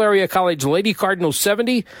the Mineral Area College Lady Cardinals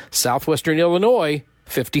 70, Southwestern Illinois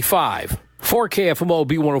 55. For KFMO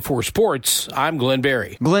B104 Sports, I'm Glenn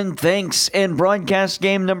Berry. Glenn, thanks. In broadcast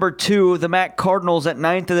game number 2, the MAC Cardinals at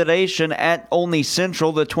 9th of the nation at Olney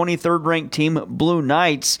Central, the 23rd ranked team Blue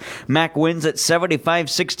Knights. MAC wins at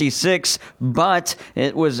 75-66, but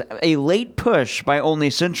it was a late push by Olney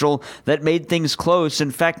Central that made things close. In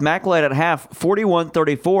fact, MAC led at half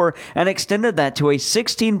 41-34 and extended that to a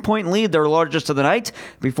 16-point lead, their largest of the night,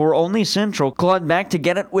 before Olney Central clawed back to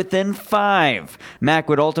get it within 5. MAC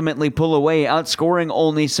would ultimately pull away, outscoring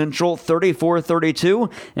Olney Central 34-32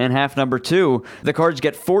 in half number 2. The Cards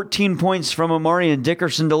get 14 points from Amari and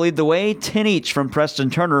Dickerson to lead the way, 10 each from Preston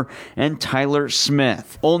Turner and Tyler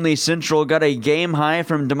Smith. Olney Central got a game high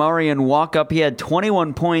from Damarian Walkup. He had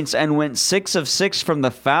 21 points and went 6 of 6 from the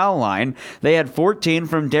foul line. They had 14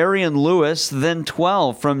 from Darian Lewis, then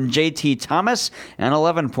 12 from JT Thomas, and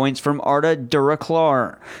 11 points from Arda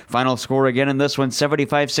Duraclar. Final score again in this one,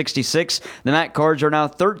 75-66. The MAC Cards are now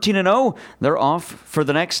 13-0. They're off for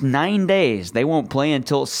the next 9 days. They won't play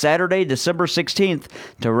until Saturday, December 16th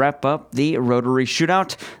to wrap up the Rotary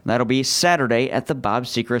Shootout. That'll be Saturday at the Bob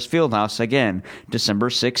Sechrest Fieldhouse again, December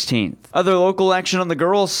 16th. Other local action on the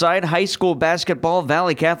girls' side, high school basketball,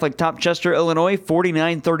 Valley Catholic topped Chester, Illinois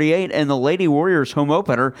 49-38 in the Lady Warriors home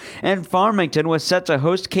opener, and Farmington was set to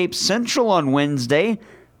host Cape Central on Wednesday,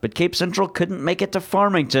 but Cape Central couldn't make it to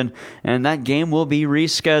Farmington, and that game will be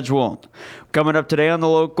rescheduled. Coming up today on the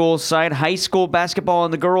local side, high school basketball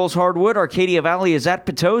in the girls' hardwood. Arcadia Valley is at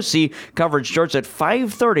Potosi. Coverage starts at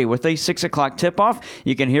 5:30 with a 6 o'clock tip-off.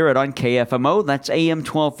 You can hear it on KFMO, that's AM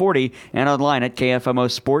 1240, and online at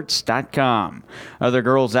KFMOsports.com. Other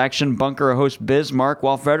girls' action, Bunker hosts Bismarck,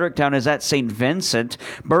 while Fredericktown is at St. Vincent.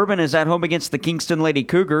 Bourbon is at home against the Kingston Lady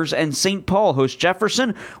Cougars, and St. Paul hosts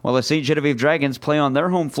Jefferson, while the St. Genevieve Dragons play on their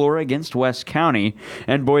home floor against West County.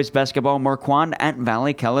 And boys basketball, Marquand at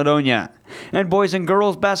Valley Caledonia. And boys and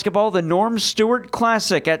girls basketball, the Norm Stewart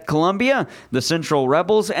Classic at Columbia. The Central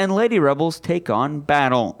Rebels and Lady Rebels take on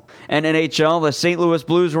battle. And NHL, the St. Louis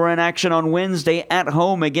Blues were in action on Wednesday at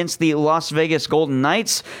home against the Las Vegas Golden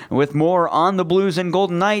Knights. With more on the Blues and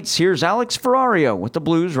Golden Knights, here's Alex Ferrario with the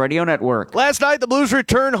Blues Radio Network. Last night, the Blues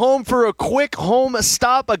returned home for a quick home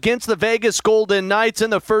stop against the Vegas Golden Knights. In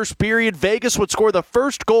the first period, Vegas would score the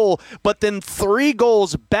first goal, but then 3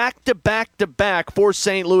 goals back-to-back-to-back for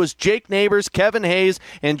St. Louis. Jake Neighbors, Kevin Hayes,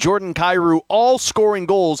 and Jordan Kyrou all scoring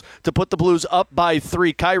goals to put the Blues up by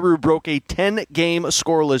 3. Kyrou broke a 10-game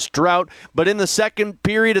scoreless drought, but in the second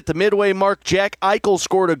period at the midway mark, Jack Eichel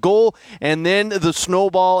scored a goal, and then the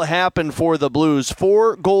snowball happened for the Blues.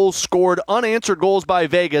 4 goals scored, unanswered goals by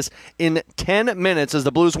Vegas in 10 minutes as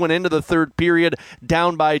the Blues went into the third period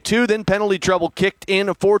down by 2. Then penalty trouble kicked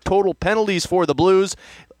in, 4 total penalties for the Blues.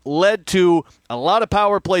 Led to a lot of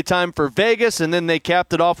power play time for Vegas, and then they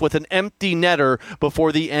capped it off with an empty netter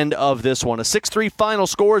before the end of this one. A 6-3 final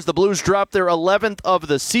score as the Blues dropped their 11th of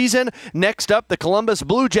the season. Next up, the Columbus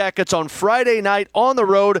Blue Jackets on Friday night on the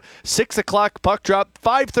road. 6 o'clock puck drop,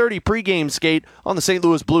 5:30 pregame skate on the St.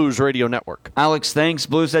 Louis Blues Radio Network. Alex, thanks.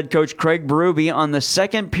 Blues head coach Craig Berube on the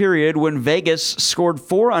second period when Vegas scored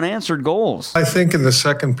 4 unanswered goals. I think in the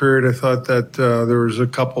second period, I thought that there was a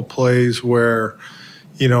couple plays where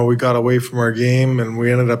we got away from our game and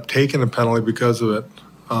we ended up taking a penalty because of it.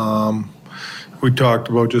 We talked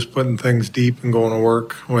about just putting things deep and going to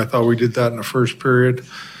work. I thought we did that in the first period.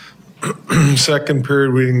 Second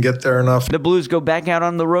period, we didn't get there enough. The Blues go back out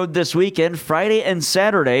on the road this weekend, Friday and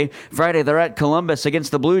Saturday. Friday, they're at Columbus against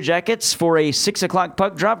the Blue Jackets for a 6 o'clock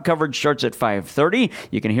puck drop. Coverage starts at 5:30.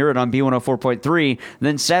 You can hear it on B104.3.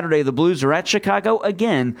 Then Saturday, the Blues are at Chicago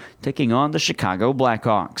again, taking on the Chicago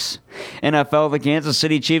Blackhawks. NFL, the Kansas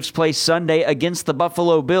City Chiefs play Sunday against the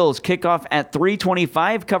Buffalo Bills. Kickoff at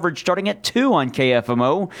 3:25. Coverage starting at 2 on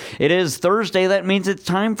KFMO. It is Thursday. That means it's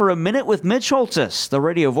time for a Minute with Mitch Holtis, the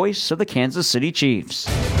radio voice of the Kansas City Chiefs.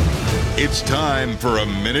 It's time for a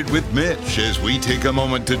Minute with Mitch as we take a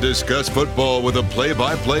moment to discuss football with a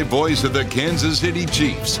play-by-play voice of the Kansas City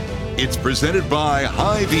Chiefs. It's presented by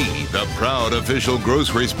Hy-Vee, the proud official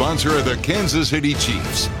grocery sponsor of the Kansas City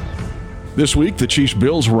Chiefs. This week, the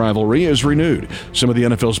Chiefs-Bills rivalry is renewed. Some of the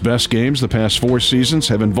NFL's best games the past 4 seasons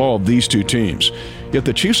have involved these two teams. Yet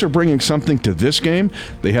the Chiefs are bringing something to this game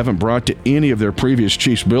they haven't brought to any of their previous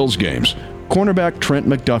Chiefs-Bills games. Cornerback Trent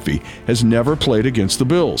McDuffie has never played against the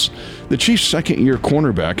Bills. The Chiefs' second-year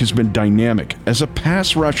cornerback has been dynamic. As a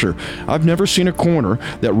pass rusher, I've never seen a corner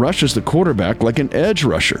that rushes the quarterback like an edge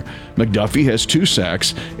rusher. McDuffie has 2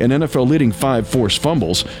 sacks, an NFL-leading 5 forced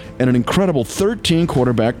fumbles, and an incredible 13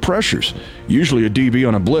 quarterback pressures. Usually a DB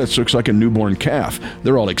on a blitz looks like a newborn calf.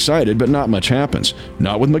 They're all excited, but not much happens.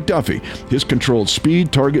 Not with McDuffie. His controlled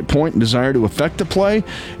speed, target point, and desire to affect the play,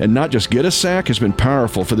 and not just get a sack, has been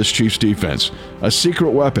powerful for this Chiefs defense. A secret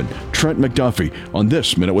weapon, Trent McDuffie, on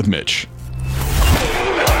this Minute with Mitch.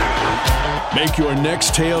 Make your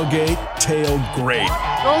next tailgate tail great.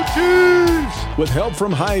 Go Chiefs! With help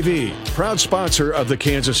from Hy-Vee, proud sponsor of the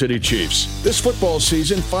Kansas City Chiefs. This football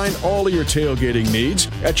season, find all of your tailgating needs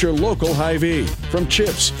at your local Hy-Vee. From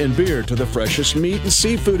chips and beer to the freshest meat and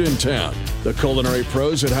seafood in town. The culinary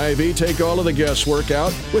pros at Hy-Vee take all of the guesswork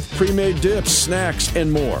out with pre-made dips, snacks,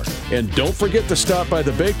 and more. And don't forget to stop by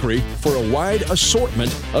the bakery for a wide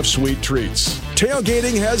assortment of sweet treats.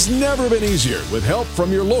 Tailgating has never been easier with help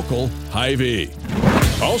from your local Hy-Vee.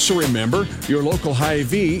 Also remember, your local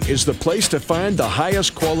Hy-Vee is the place to find the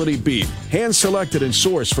highest quality beef, hand-selected and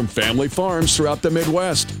sourced from family farms throughout the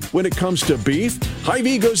Midwest. When it comes to beef,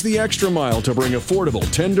 Hy-Vee goes the extra mile to bring affordable,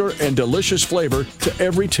 tender, and delicious flavor to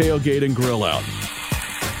every tailgate and grill out.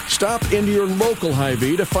 Stop into your local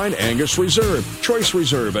Hy-Vee to find Angus Reserve, Choice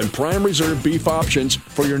Reserve, and Prime Reserve beef options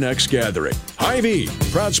for your next gathering. Hy-Vee,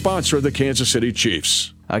 proud sponsor of the Kansas City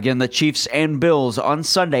Chiefs. Again, the Chiefs and Bills on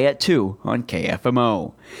Sunday at 2 on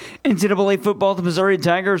KFMO. NCAA football, the Missouri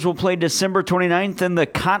Tigers will play December 29th in the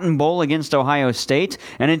Cotton Bowl against Ohio State.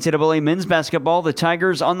 And NCAA men's basketball, the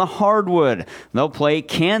Tigers on the hardwood. They'll play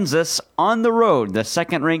Kansas on the road, the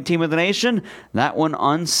second-ranked team of the nation. That one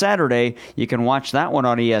on Saturday. You can watch that one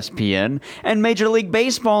on ESPN. And Major League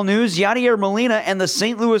Baseball news, Yadier Molina and the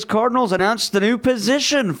St. Louis Cardinals announced the new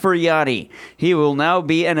position for Yadi. He will now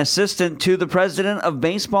be an assistant to the president of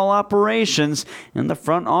baseball baseball operations and the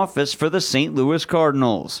front office for the St. Louis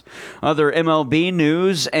Cardinals. Other MLB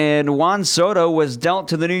news, and Juan Soto was dealt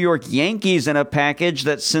to the New York Yankees in a package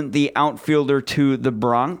that sent the outfielder to the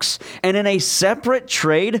Bronx. And in a separate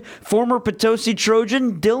trade, former Potosi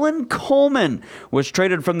Trojan Dylan Coleman was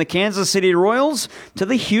traded from the Kansas City Royals to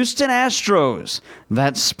the Houston Astros.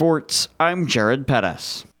 That's sports. I'm Jared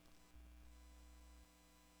Pettis.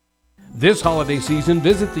 This holiday season,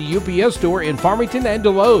 visit the UPS store in Farmington and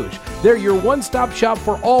Deloge. They're your one-stop shop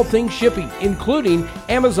for all things shipping, including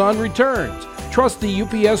Amazon returns. Trust the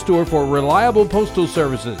UPS store for reliable postal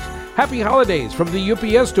services. Happy holidays from the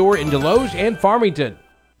UPS store in Deloge and Farmington.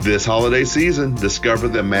 This holiday season, discover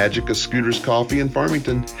the magic of Scooter's Coffee in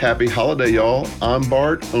Farmington. Happy holiday, y'all. I'm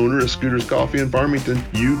Bart, owner of Scooter's Coffee in Farmington.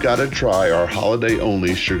 You gotta try our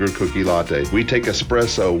holiday-only sugar cookie latte. We take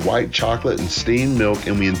espresso, white chocolate, and steamed milk,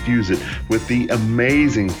 and we infuse it with the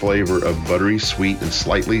amazing flavor of buttery, sweet, and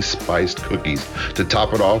slightly spiced cookies. To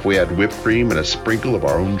top it off, we add whipped cream and a sprinkle of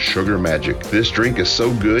our own sugar magic. This drink is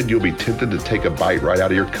so good, you'll be tempted to take a bite right out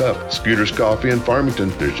of your cup. Scooter's Coffee in Farmington.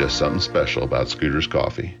 There's just something special about Scooter's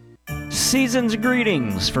Coffee. Season's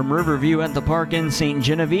greetings from Riverview at the Park in St.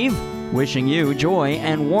 Genevieve. Wishing you joy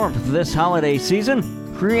and warmth this holiday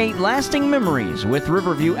season. Create lasting memories with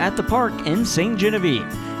Riverview at the Park in St. Genevieve.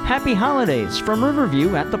 Happy holidays from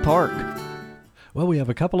Riverview at the Park. Well, we have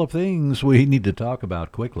a couple of things we need to talk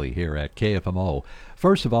about quickly here at KFMO.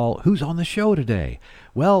 First of all, who's on the show today?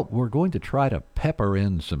 Well, we're going to try to pepper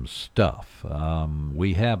in some stuff.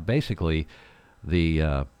 We have basically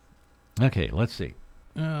the... okay, let's see.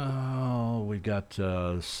 We've got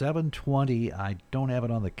 7:20. I don't have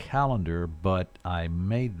it on the calendar, but I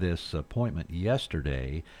made this appointment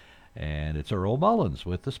yesterday, and it's Earl Mullins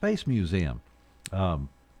with the Space Museum.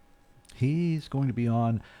 He's going to be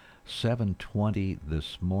on 7:20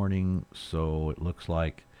 this morning, so it looks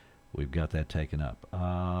like we've got that taken up.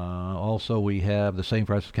 Also, we have the St.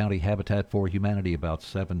 Francis County Habitat for Humanity about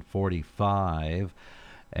 7:45.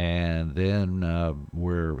 And then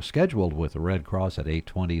we're scheduled with the Red Cross at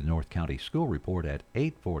 8:20, the North County School Report at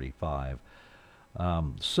 8:45.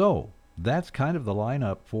 So that's kind of the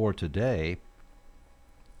lineup for today.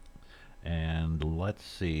 And let's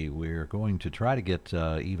see, we're going to try to get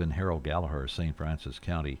even Harold Gallagher, St. Francis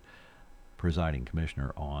County Presiding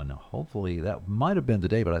Commissioner, on. Hopefully that might have been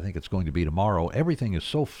today, but I think it's going to be tomorrow. Everything is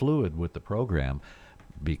so fluid with the program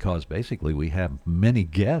because basically we have many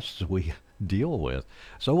guests we deal with.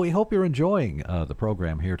 So we hope you're enjoying the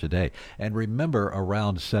program here today. And remember,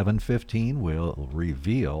 around 7:15, we'll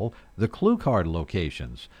reveal the clue card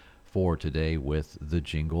locations for today with the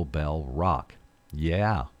Jingle Bell Rock.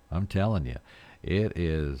 Yeah, I'm telling you, it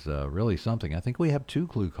is really something. I think we have 2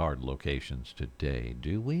 clue card locations today.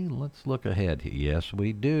 Do we? Let's look ahead. Yes,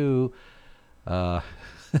 we do.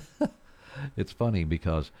 It's funny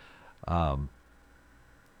because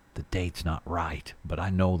the date's not right, but I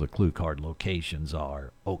know the clue card locations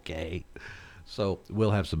are. Okay. So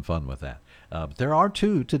we'll have some fun with that. But there are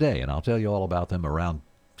 2 today, and I'll tell you all about them around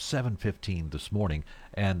 7:15 this morning.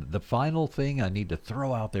 And the final thing I need to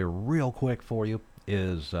throw out there real quick for you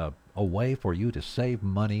is a way for you to save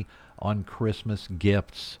money on Christmas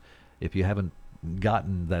gifts. If you haven't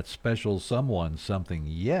gotten that special someone something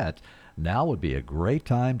yet, now would be a great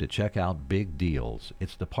time to check out Big Deals.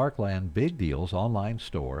 It's the Parkland Big Deals online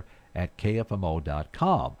store at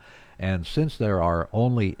KFMO.com. And since there are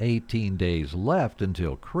only 18 days left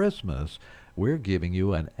until Christmas, we're giving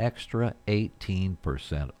you an extra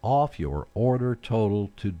 18% off your order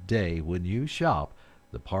total today when you shop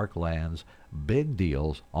the Parkland's Big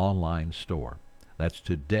Deals online store. That's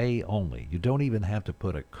today only. You don't even have to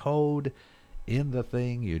put a code in the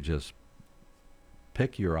thing. You just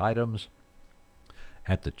pick your items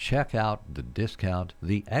at the checkout. The discount,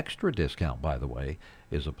 the extra discount, by the way,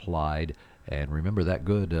 is applied. And remember, that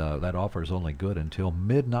that offer is only good until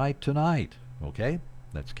midnight tonight. Okay?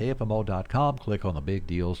 That's KFMO.com. Click on the Big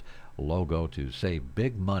Deals logo to save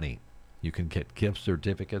big money. You can get gift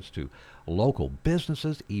certificates to local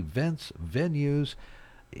businesses, events, venues,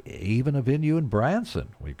 even a venue in Branson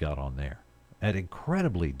we've got on there at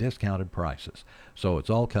incredibly discounted prices. So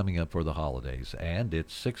it's all coming up for the holidays, and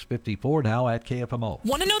it's 6:54 now at KFMO.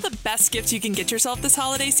 Want to know the best gift you can get yourself this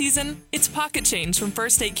holiday season? It's pocket change from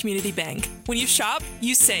First State Community Bank. When you shop,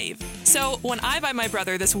 you save. So when I buy my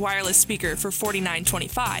brother this wireless speaker for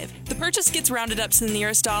 $49.25, the purchase gets rounded up to the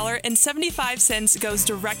nearest dollar, and 75 cents goes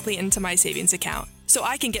directly into my savings account. So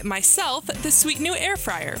I can get myself this sweet new air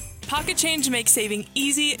fryer. Pocket Change makes saving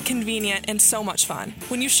easy, convenient, and so much fun.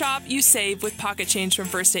 When you shop, you save with Pocket Change from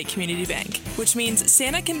First State Community Bank, which means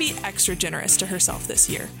Santa can be extra generous to herself this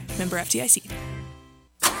year. Member FDIC.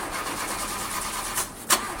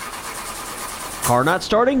 car not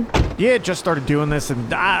starting? Yeah, it just started doing this,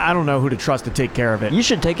 and I don't know who to trust to take care of it. You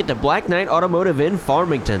should take it to Black Knight Automotive in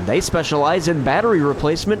Farmington. They specialize in battery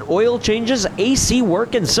replacement, oil changes, AC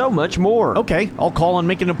work, and so much more. Okay, I'll call and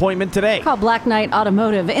make an appointment today. Call Black Knight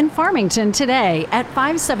Automotive in Farmington today at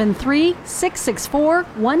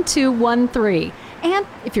 573-664-1213. And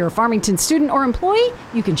if you're a Farmington student or employee,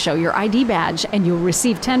 you can show your ID badge and you'll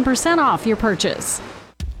receive 10% off your purchase.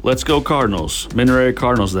 Let's go Cardinals. Mineral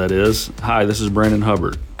Cardinals, that is. Hi, this is Brandon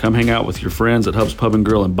Hubbard. Come hang out with your friends at Hub's Pub &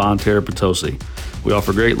 Grill in Bonne Terre, Potosi. We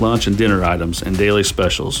offer great lunch and dinner items and daily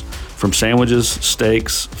specials. From sandwiches,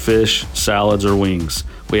 steaks, fish, salads, or wings.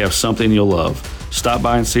 We have something you'll love. Stop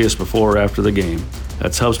by and see us before or after the game.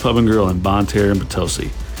 That's Hub's Pub & Grill in Bonne Terre and Potosi.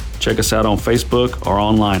 Check us out on Facebook or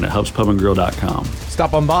online at hubspubandgrill.com.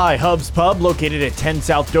 Stop on by Hub's Pub, located at 10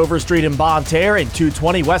 South Dover Street in Bonne Terre and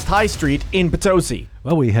 220 West High Street in Potosi.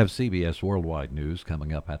 Well, we have CBS Worldwide News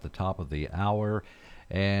coming up at the top of the hour.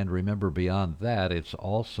 And remember, beyond that, it's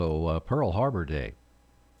also Pearl Harbor Day.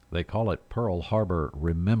 They call it Pearl Harbor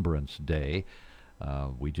Remembrance Day.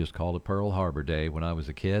 We just called it Pearl Harbor Day when I was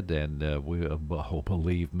a kid, and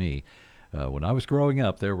believe me, when I was growing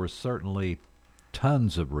up, there were certainly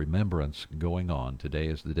tons of remembrance going on. Today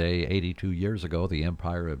is the day 82 years ago the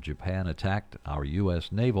Empire of Japan attacked our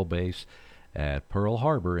U.S. naval base at Pearl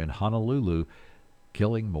Harbor in Honolulu,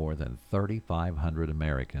 killing more than 3,500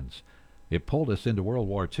 Americans. It pulled us into World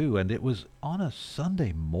War II, and it was on a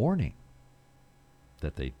Sunday morning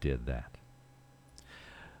that they did that.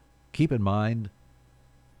 Keep in mind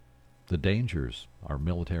the dangers our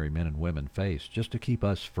military men and women face just to keep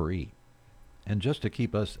us free. And just to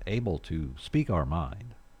keep us able to speak our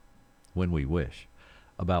mind when we wish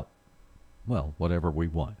about, well, whatever we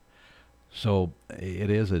want. So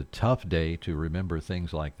it is a tough day to remember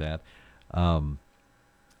things like that.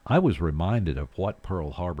 I was reminded of what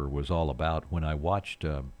Pearl Harbor was all about when I watched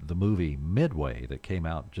the movie Midway that came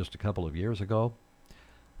out just a couple of years ago.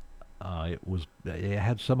 It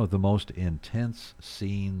had some of the most intense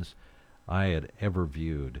scenes I had ever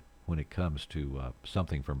viewed when it comes to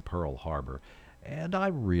something from Pearl Harbor. And I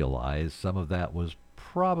realize some of that was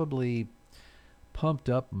probably pumped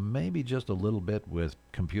up maybe just a little bit with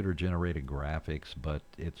computer-generated graphics, but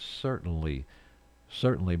it certainly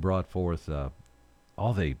brought forth can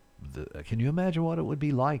you imagine what it would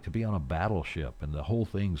be like to be on a battleship and the whole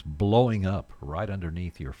thing's blowing up right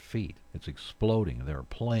underneath your feet? It's exploding. There are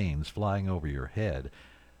planes flying over your head,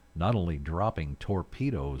 not only dropping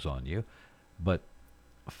torpedoes on you, but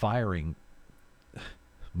firing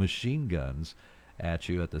machine guns at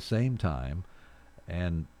you at the same time,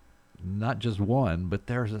 and not just one, but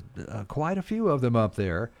there's quite a few of them up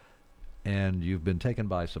there, and you've been taken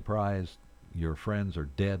by surprise. Your friends are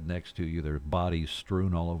dead next to you, their bodies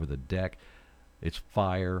strewn all over the deck. It's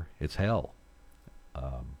fire, it's hell.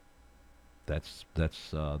 That's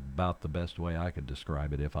about the best way I could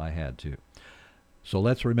describe it if I had to. So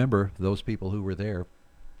let's remember those people who were there,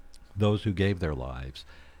 those who gave their lives,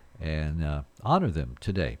 and honor them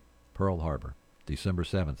today. Pearl Harbor, December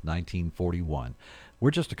 7th, 1941.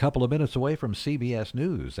 We're just a couple of minutes away from CBS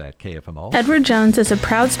News at KFMO. Edward Jones is a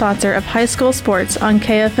proud sponsor of high school sports on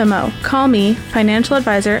KFMO. Call me, financial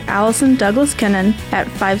advisor Allison Douglas Kennan, at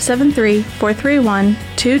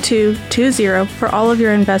 573-431-2220 for all of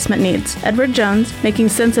your investment needs. Edward Jones, making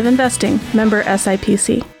sense of investing. Member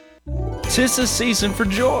SIPC. 'Tis the season for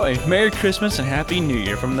joy. Merry Christmas and Happy New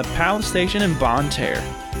Year from the Palace Station in Bonne Terre.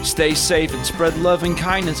 Stay safe and spread love and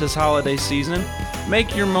kindness this holiday season.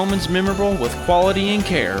 Make your moments memorable with quality and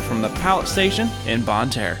care from the Pallet Station in Bonne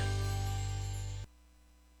Terre.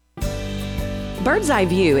 Bird's Eye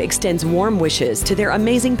View extends warm wishes to their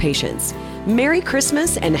amazing patients. Merry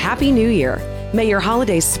Christmas and Happy New Year. May your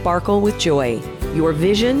holidays sparkle with joy. Your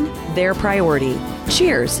vision, their priority.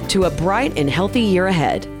 Cheers to a bright and healthy year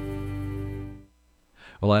ahead.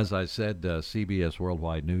 Well, as I said, CBS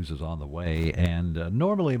Worldwide News is on the way, and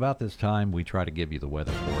normally about this time we try to give you the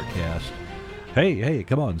weather forecast. Hey,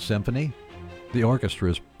 come on, Symphony. The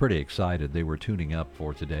orchestra is pretty excited. They were tuning up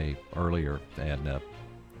for today earlier, and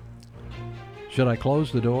should I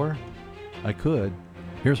close the door? I could.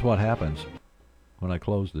 Here's what happens when I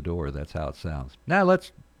close the door. That's how it sounds. Now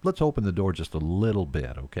let's open the door just a little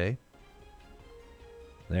bit, okay?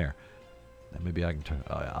 There. Maybe I can turn.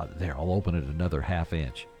 There, I'll open it another half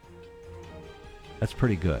inch. That's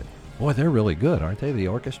pretty good. Boy, they're really good, aren't they, the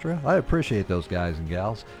orchestra? I appreciate those guys and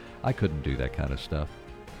gals. I couldn't do that kind of stuff.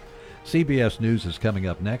 CBS News is coming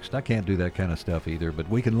up next. I can't do that kind of stuff either, but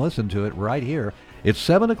we can listen to it right here. It's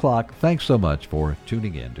 7 o'clock. Thanks so much for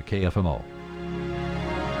tuning in to KFMO.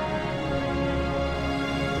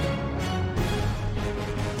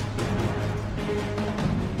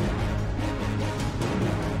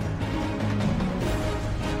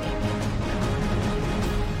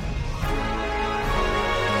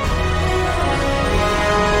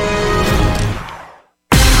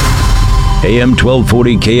 AM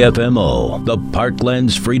 1240 KFMO, the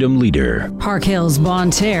Parkland's freedom leader. Park Hills, Bonne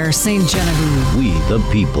Terre, St. Genevieve. We the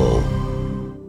people.